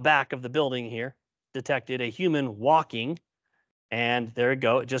out back of the building here detected a human walking, and there we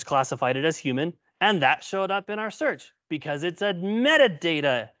go. It just classified it as human, and that showed up in our search because it's a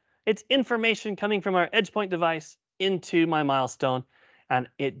metadata. It's information coming from our EdgePoint device into my Milestone, and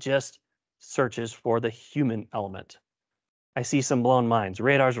it just searches for the human element. I see some blown minds.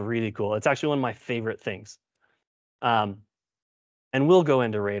 Radars are really cool. It's actually one of my favorite things. And we'll go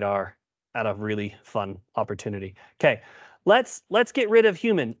into radar at a really fun opportunity. Okay, let's get rid of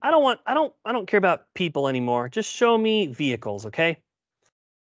human. I don't care about people anymore. Just show me vehicles, okay?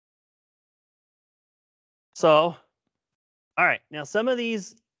 So, all right, now some of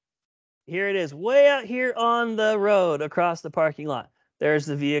these, here it is, way out here on the road across the parking lot. There's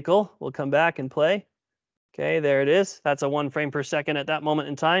the vehicle. We'll come back and play. Okay, there it is. That's a 1 frame per second at that moment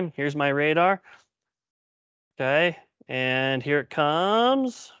in time. Here's my radar. Okay, and here it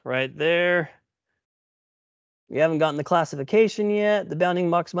comes right there. We haven't gotten the classification yet. The bounding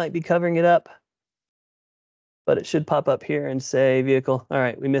box might be covering it up, but it should pop up here and say vehicle. All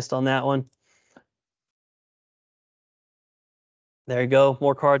right, we missed on that one. There you go,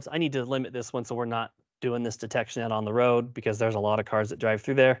 more cards. I need to limit this one so we're not doing this detection out on the road because there's a lot of cars that drive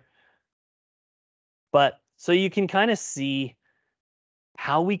through there. But so you can kind of see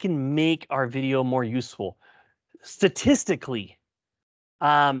how we can make our video more useful. Statistically,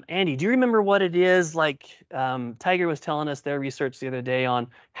 Andy, do you remember what it is? Like Tiger was telling us their research the other day on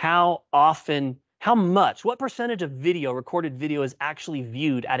how often, how much, what percentage of video, recorded video, is actually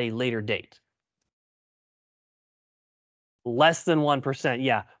viewed at a later date? Less than 1%.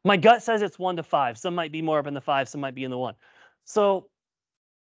 Yeah. My gut says it's 1 to 5. Some might be more up in the 5, some might be in the 1. So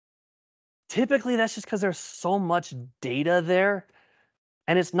typically that's just because there's so much data there,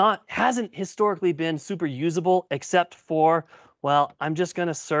 and it's not, hasn't historically been super usable except for, well, I'm just going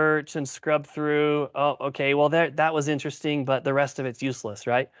to search and scrub through. Oh, okay, well, that was interesting, but the rest of it's useless,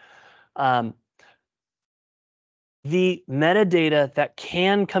 right? The metadata that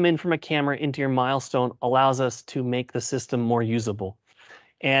can come in from a camera into your Milestone allows us to make the system more usable.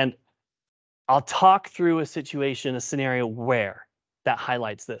 And I'll talk through a situation, a scenario where that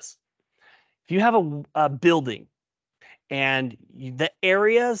highlights this. If you have a building and the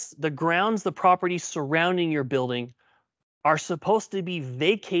areas, the grounds, the properties surrounding your building are supposed to be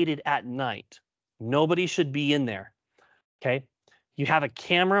vacated at night. Nobody should be in there, okay? You have a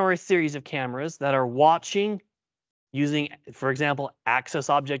camera or a series of cameras that are watching using, for example, access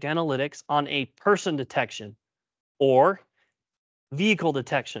object analytics on a person detection or vehicle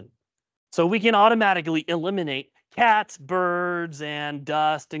detection. So we can automatically eliminate cats, birds, and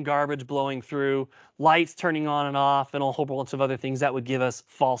dust and garbage blowing through, lights turning on and off, and a whole bunch of other things that would give us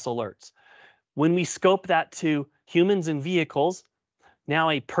false alerts. When we scope that to humans and vehicles, now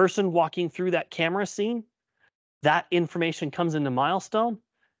a person walking through that camera scene, that information comes into Milestone,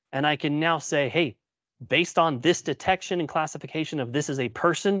 and I can now say, hey, based on this detection and classification of this as a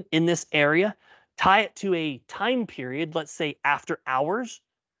person in this area, tie it to a time period, let's say after hours.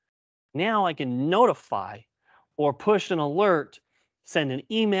 Now I can notify or push an alert, send an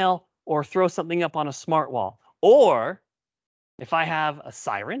email, or throw something up on a smart wall. Or if I have a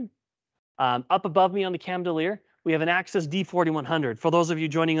siren, up above me on the chandelier, we have an Axis D4100. For those of you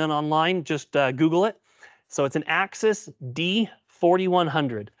joining in online, just Google it. So it's an Axis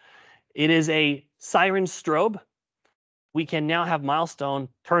D4100. It is a siren strobe. We can now have Milestone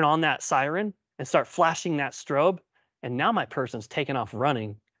turn on that siren and start flashing that strobe. And now my person's taken off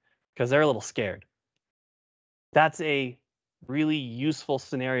running because they're a little scared. That's a really useful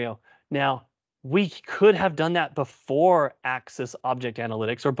scenario. Now, we could have done that before Axis Object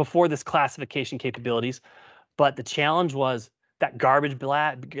Analytics or before this classification capabilities, but the challenge was that garbage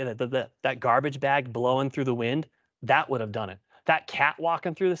bag blowing through the wind, that would have done it. That cat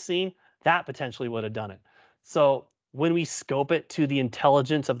walking through the scene, that potentially would have done it. So when we scope it to the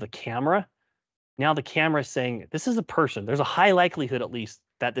intelligence of the camera, now the camera is saying, this is a person. There's a high likelihood, at least,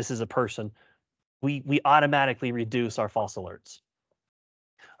 that this is a person. We automatically reduce our false alerts.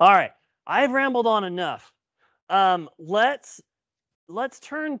 All right, I've rambled on enough. Let's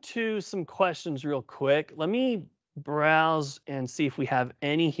turn to some questions real quick. Let me browse and see if we have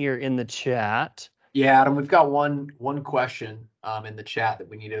any here in the chat. Yeah, Adam, we've got one question in the chat that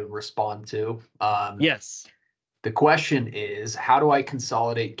we need to respond to. Yes. The question is, how do I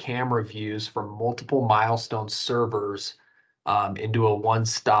consolidate camera views from multiple Milestone servers into a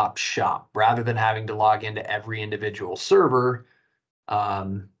one-stop shop rather than having to log into every individual server?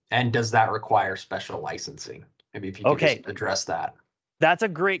 And does that require special licensing? Maybe if you could just address that. That's a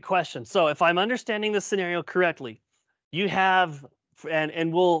great question. So if I'm understanding the scenario correctly, you have,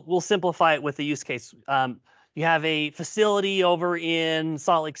 and we'll simplify it with the use case. You have a facility over in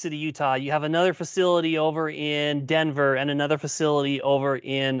Salt Lake City, Utah. You have another facility over in Denver and another facility over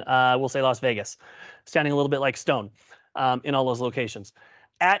in, we'll say Las Vegas, sounding a little bit like Stone in all those locations.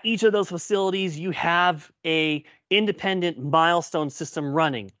 At each of those facilities, you have a independent Milestone system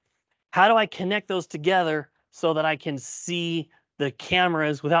running. How do I connect those together so that I can see the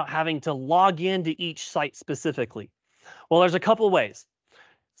cameras without having to log into each site specifically? Well, there's a couple of ways.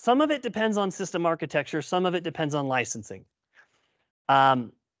 Some of it depends on system architecture. Some of it depends on licensing.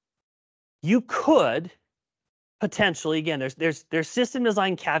 You could potentially, again, there's system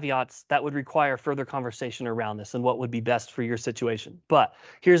design caveats that would require further conversation around this and what would be best for your situation. But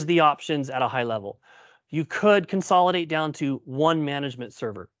here's the options at a high level. You could consolidate down to one management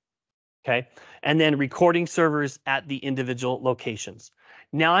server. Okay, and then recording servers at the individual locations.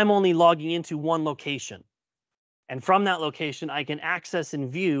 Now I'm only logging into one location. And from that location, I can access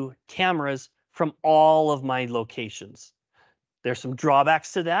and view cameras from all of my locations. There's some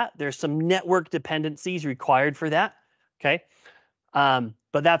drawbacks to that. There's some network dependencies required for that. Okay,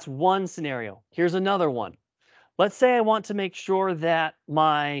 but that's one scenario. Here's another one. Let's say I want to make sure that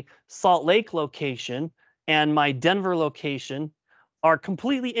my Salt Lake location and my Denver location are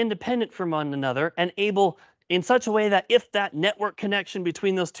completely independent from one another and able in such a way that if that network connection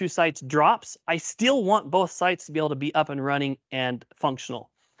between those two sites drops, I still want both sites to be able to be up and running and functional.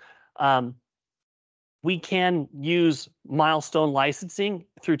 We can use Milestone licensing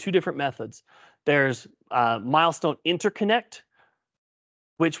through two different methods. There's Milestone Interconnect,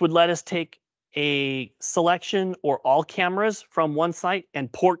 which would let us take a selection or all cameras from one site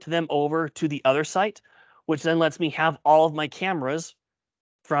and port them over to the other site, which then lets me have all of my cameras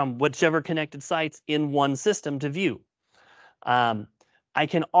from whichever connected sites in one system to view. I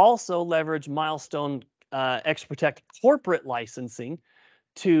can also leverage Milestone XProtect corporate licensing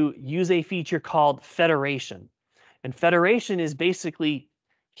to use a feature called Federation. And Federation is basically,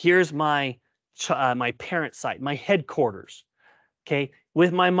 here's my parent site, my headquarters, okay,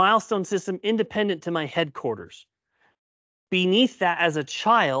 with my Milestone system independent to my headquarters. Beneath that, as a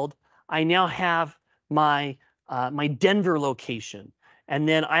child, I now have my Denver location. And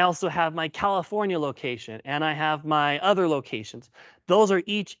then I also have my California location, and I have my other locations. Those are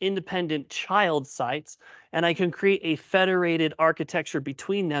each independent child sites, and I can create a federated architecture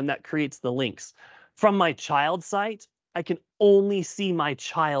between them that creates the links. From my child site, I can only see my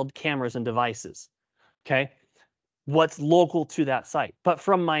child cameras and devices, okay? What's local to that site. But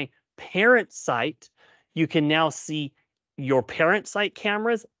from my parent site, you can now see your parent site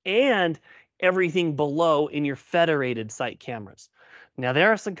cameras and everything below in your federated site cameras. Now,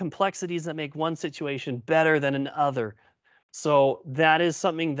 there are some complexities that make one situation better than another. So that is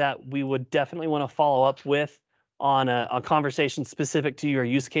something that we would definitely want to follow up with on a conversation specific to your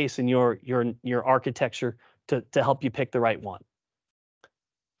use case and your architecture to help you pick the right one.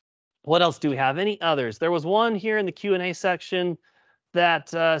 What else do we have? Any others? There was one here in the Q&A section that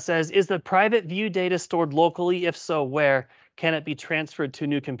says, is the private view data stored locally? If so, where? Can it be transferred to a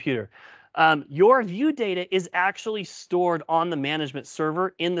new computer? Your view data is actually stored on the management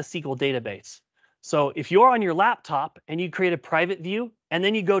server in the SQL database. So if you're on your laptop and you create a private view, and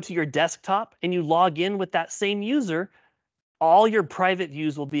then you go to your desktop and you log in with that same user, all your private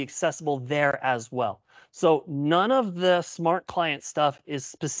views will be accessible there as well. So none of the smart client stuff is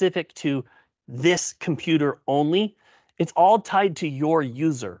specific to this computer only. It's all tied to your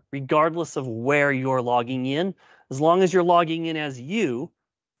user, regardless of where you're logging in. As long as you're logging in as you,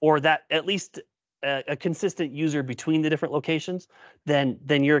 or that at least a consistent user between the different locations, then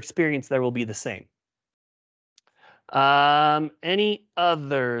your experience there will be the same. Any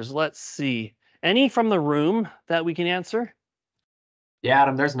others? Let's see. Any from the room that we can answer? Yeah,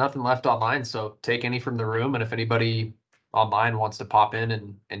 Adam, there's nothing left online, so take any from the room, and if anybody online wants to pop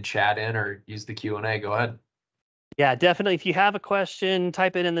in and chat in or use the Q&A, go ahead. Yeah, definitely. If you have a question,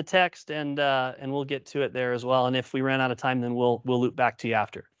 type it in the text, and we'll get to it there as well. And if we ran out of time, then we'll loop back to you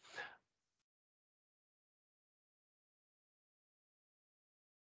after.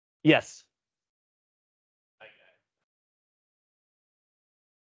 Yes.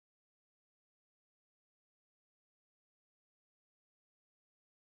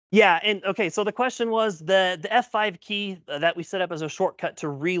 Yeah, and okay, so the question was the F5 key that we set up as a shortcut to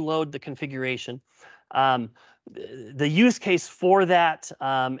reload the configuration. The use case for that,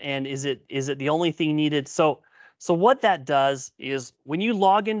 and is it the only thing needed? So what that does is when you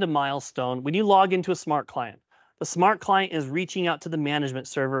log into Milestone, when you log into a smart client, the smart client is reaching out to the management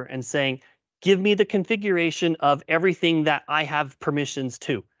server and saying, give me the configuration of everything that I have permissions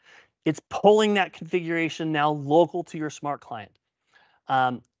to. It's pulling that configuration now local to your smart client.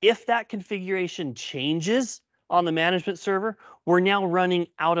 If that configuration changes on the management server, we're now running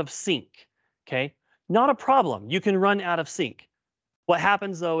out of sync, okay? Not a problem. You can run out of sync. What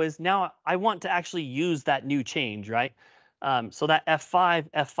happens though is now I want to actually use that new change, right? So that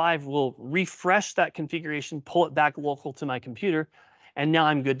F5 will refresh that configuration, pull it back local to my computer, and now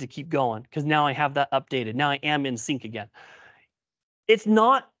I'm good to keep going because now I have that updated. Now I am in sync again. It's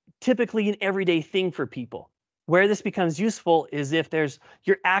not typically an everyday thing for people. Where this becomes useful is if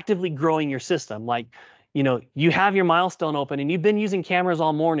you're actively growing your system. Like, you have your Milestone open and you've been using cameras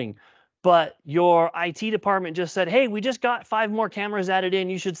all morning, but your IT department just said, hey, we just got 5 more cameras added in,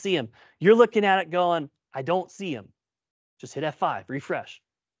 you should see them. You're looking at it going, I don't see them. Just hit F5, refresh,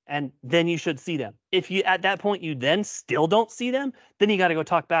 and then you should see them. If you at that point you then still don't see them, then you got to go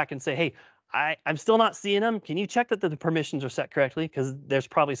talk back and say, hey, I'm still not seeing them. Can you check that the permissions are set correctly? Because there's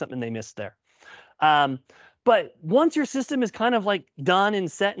probably something they missed there. But once your system is kind of like done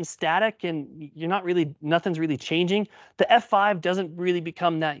and set and static and nothing's really changing, the F5 doesn't really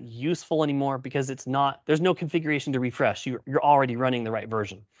become that useful anymore because there's no configuration to refresh. You're already running the right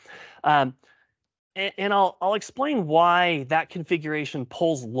version. And I'll explain why that configuration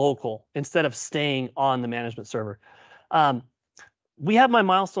pulls local instead of staying on the management server. We have my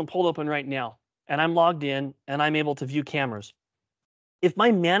Milestone pulled open right now. and I'm logged in and I'm able to view cameras. If my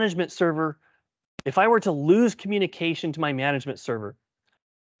management server, if I were to lose communication to my management server,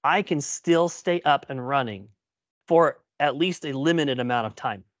 I can still stay up and running for at least a limited amount of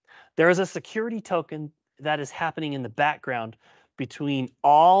time. There is a security token that is happening in the background between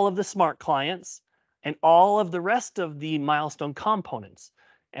all of the smart clients and all of the rest of the Milestone components.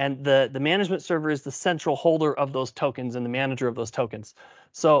 And the management server is the central holder of those tokens and the manager of those tokens.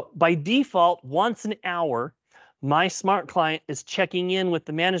 So by default, once an hour, my smart client is checking in with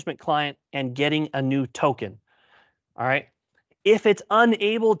the management client and getting a new token. All right. If it's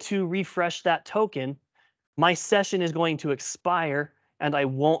unable to refresh that token, my session is going to expire and I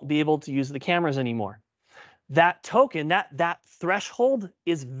won't be able to use the cameras anymore. That token, that threshold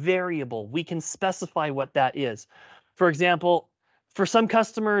is variable. We can specify what that is. For example, for some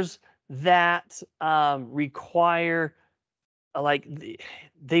customers that require, like,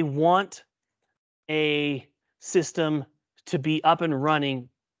 they want a system to be up and running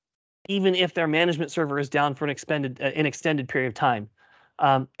even if their management server is down for an extended period of time.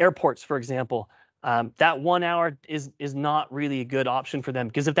 Airports, for example, that 1 hour is not really a good option for them,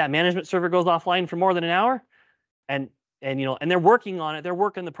 because if that management server goes offline for more than an hour, and they're working on it, they're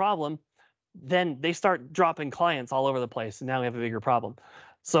working the problem, then they start dropping clients all over the place, and now we have a bigger problem.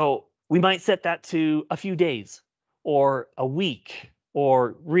 So we might set that to a few days or a week,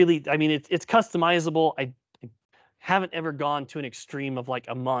 or really, I mean, it's customizable. I haven't ever gone to an extreme of like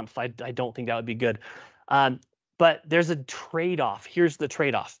a month. I don't think that would be good. But there's a trade-off. Here's the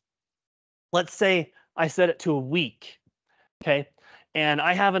trade-off. Let's say I set it to a week, okay? And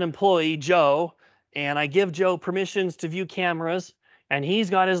I have an employee, Joe, and I give Joe permissions to view cameras, and he's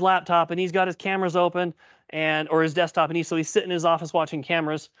got his laptop and he's got his cameras open, or his desktop, and so he's sitting in his office watching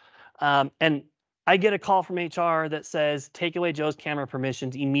cameras. And I get a call from HR that says, take away Joe's camera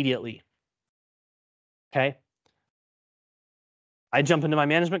permissions immediately. Okay. I jump into my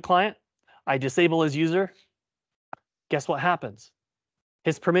management client, I disable his user. Guess what happens?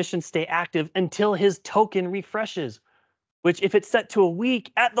 His permissions stay active until his token refreshes, which, if it's set to a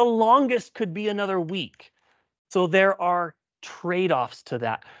week, at the longest could be another week. So there are trade-offs to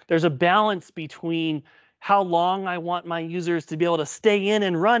that. There's a balance between how long I want my users to be able to stay in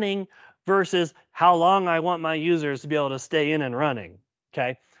and running versus how long I want my users to be able to stay in and running.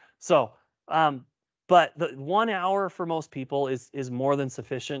 Okay, so but the 1 hour for most people is more than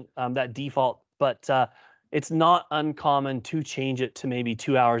sufficient, that default. But it's not uncommon to change it to maybe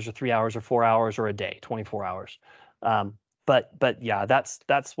 2 hours or 3 hours or 4 hours or a day, 24 hours. But yeah, that's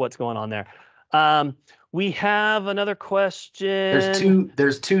what's going on there. We have another question.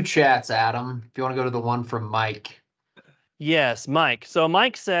 There's two chats, Adam. If you want to go to the one from Mike. Yes, Mike. So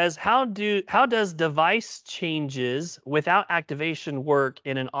Mike says, how does device changes without activation work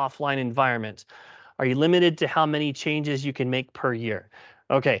in an offline environment? Are you limited to how many changes you can make per year?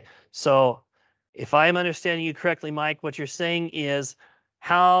 Okay, so if I'm understanding you correctly, Mike, what you're saying is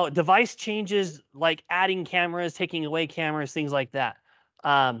how device changes, like adding cameras, taking away cameras, things like that.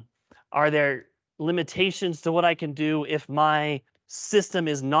 Are there limitations to what I can do if my system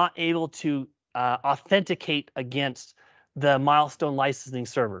is not able to authenticate against the Milestone licensing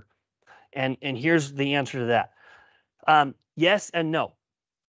server? And here's the answer to that. Yes and no.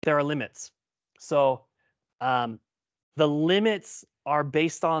 There are limits. So the limits are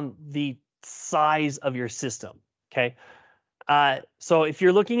based on the size of your system, okay? So if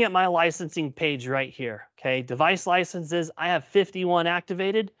you're looking at my licensing page right here, okay, device licenses, I have 51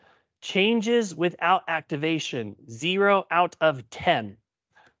 activated. Changes without activation, 0 out of 10.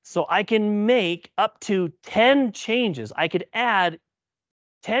 So I can make up to 10 changes. I could add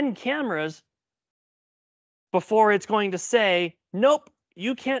 10 cameras before it's going to say, nope,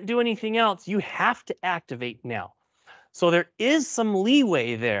 you can't do anything else. You have to activate now. So there is some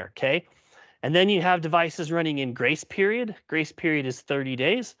leeway there, okay? And then you have devices running in grace period. Grace period is 30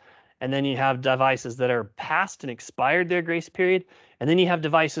 days. And then you have devices that are past and expired their grace period. And then you have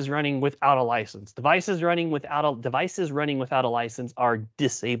devices running without a license. Devices running without a license are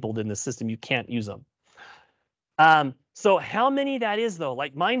disabled in the system. You can't use them. So how many that is, though?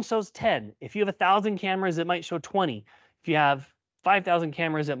 Like mine shows 10. If you have 1,000 cameras, it might show 20. If you have 5,000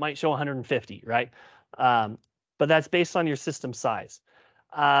 cameras, it might show 150, right? But that's based on your system size.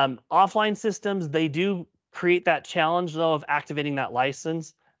 Offline systems, they do create that challenge, though, of activating that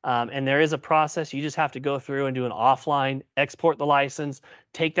license. And there is a process. You just have to go through and do an offline, export the license,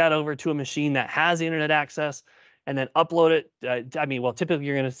 take that over to a machine that has internet access, and then upload it. Well, typically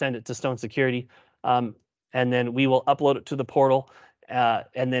you're going to send it to Stone Security, and then we will upload it to the portal,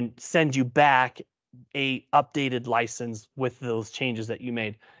 and then send you back a updated license with those changes that you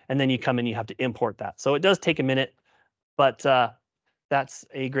made, and then you come in, you have to import that. So it does take a minute, but that's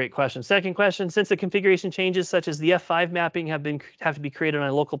a great question. Second question, since the configuration changes such as the F5 mapping have to be created on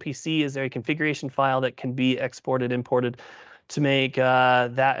a local PC, is there a configuration file that can be exported, imported to make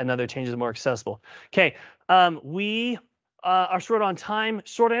that and other changes more accessible? Okay, we are short on time.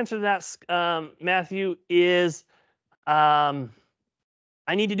 Short answer to that, Matthew, is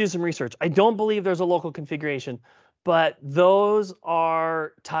I need to do some research. I don't believe there's a local configuration, but those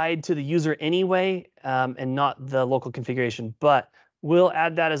are tied to the user anyway, and not the local configuration. But we'll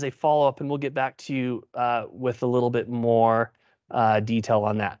add that as a follow-up, and we'll get back to you with a little bit more detail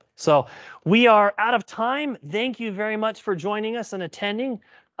on that. So we are out of time. Thank you very much for joining us and attending.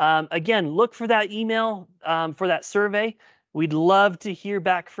 Again, look for that email for that survey. We'd love to hear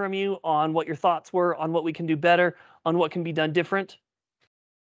back from you on what your thoughts were, on what we can do better, on what can be done different.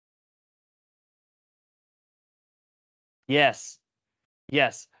 Yes.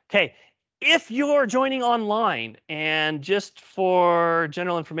 Yes. Okay. If you're joining online, and just for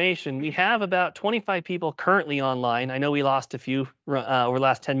general information, we have about 25 people currently online. I know we lost a few over the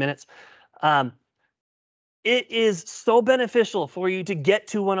last 10 minutes. It is so beneficial for you to get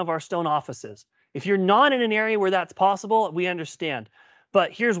to one of our Stone offices. If you're not in an area where that's possible, we understand.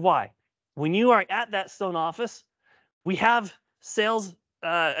 But here's why. When you are at that Stone office, we have sales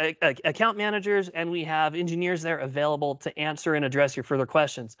account managers, and we have engineers there available to answer and address your further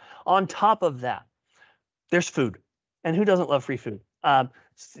questions. On top of that, there's food, and who doesn't love free food?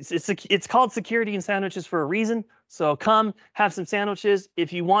 It's called Security and Sandwiches for a reason. So come have some sandwiches.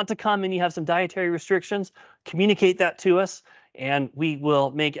 If you want to come and you have some dietary restrictions, communicate that to us, and we will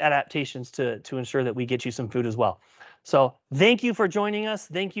make adaptations to ensure that we get you some food as well. So thank you for joining us.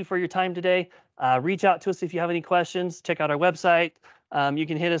 Thank you for your time today. Reach out to us if you have any questions. Check out our website. You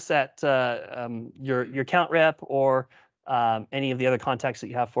can hit us at your account rep, or any of the other contacts that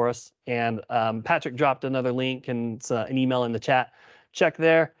you have for us. And Patrick dropped another link and an email in the chat. Check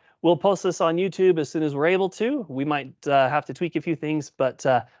there. We'll post this on YouTube as soon as we're able to. We might have to tweak a few things, but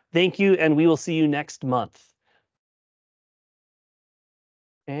thank you, and we will see you next month.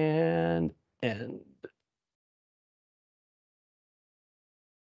 And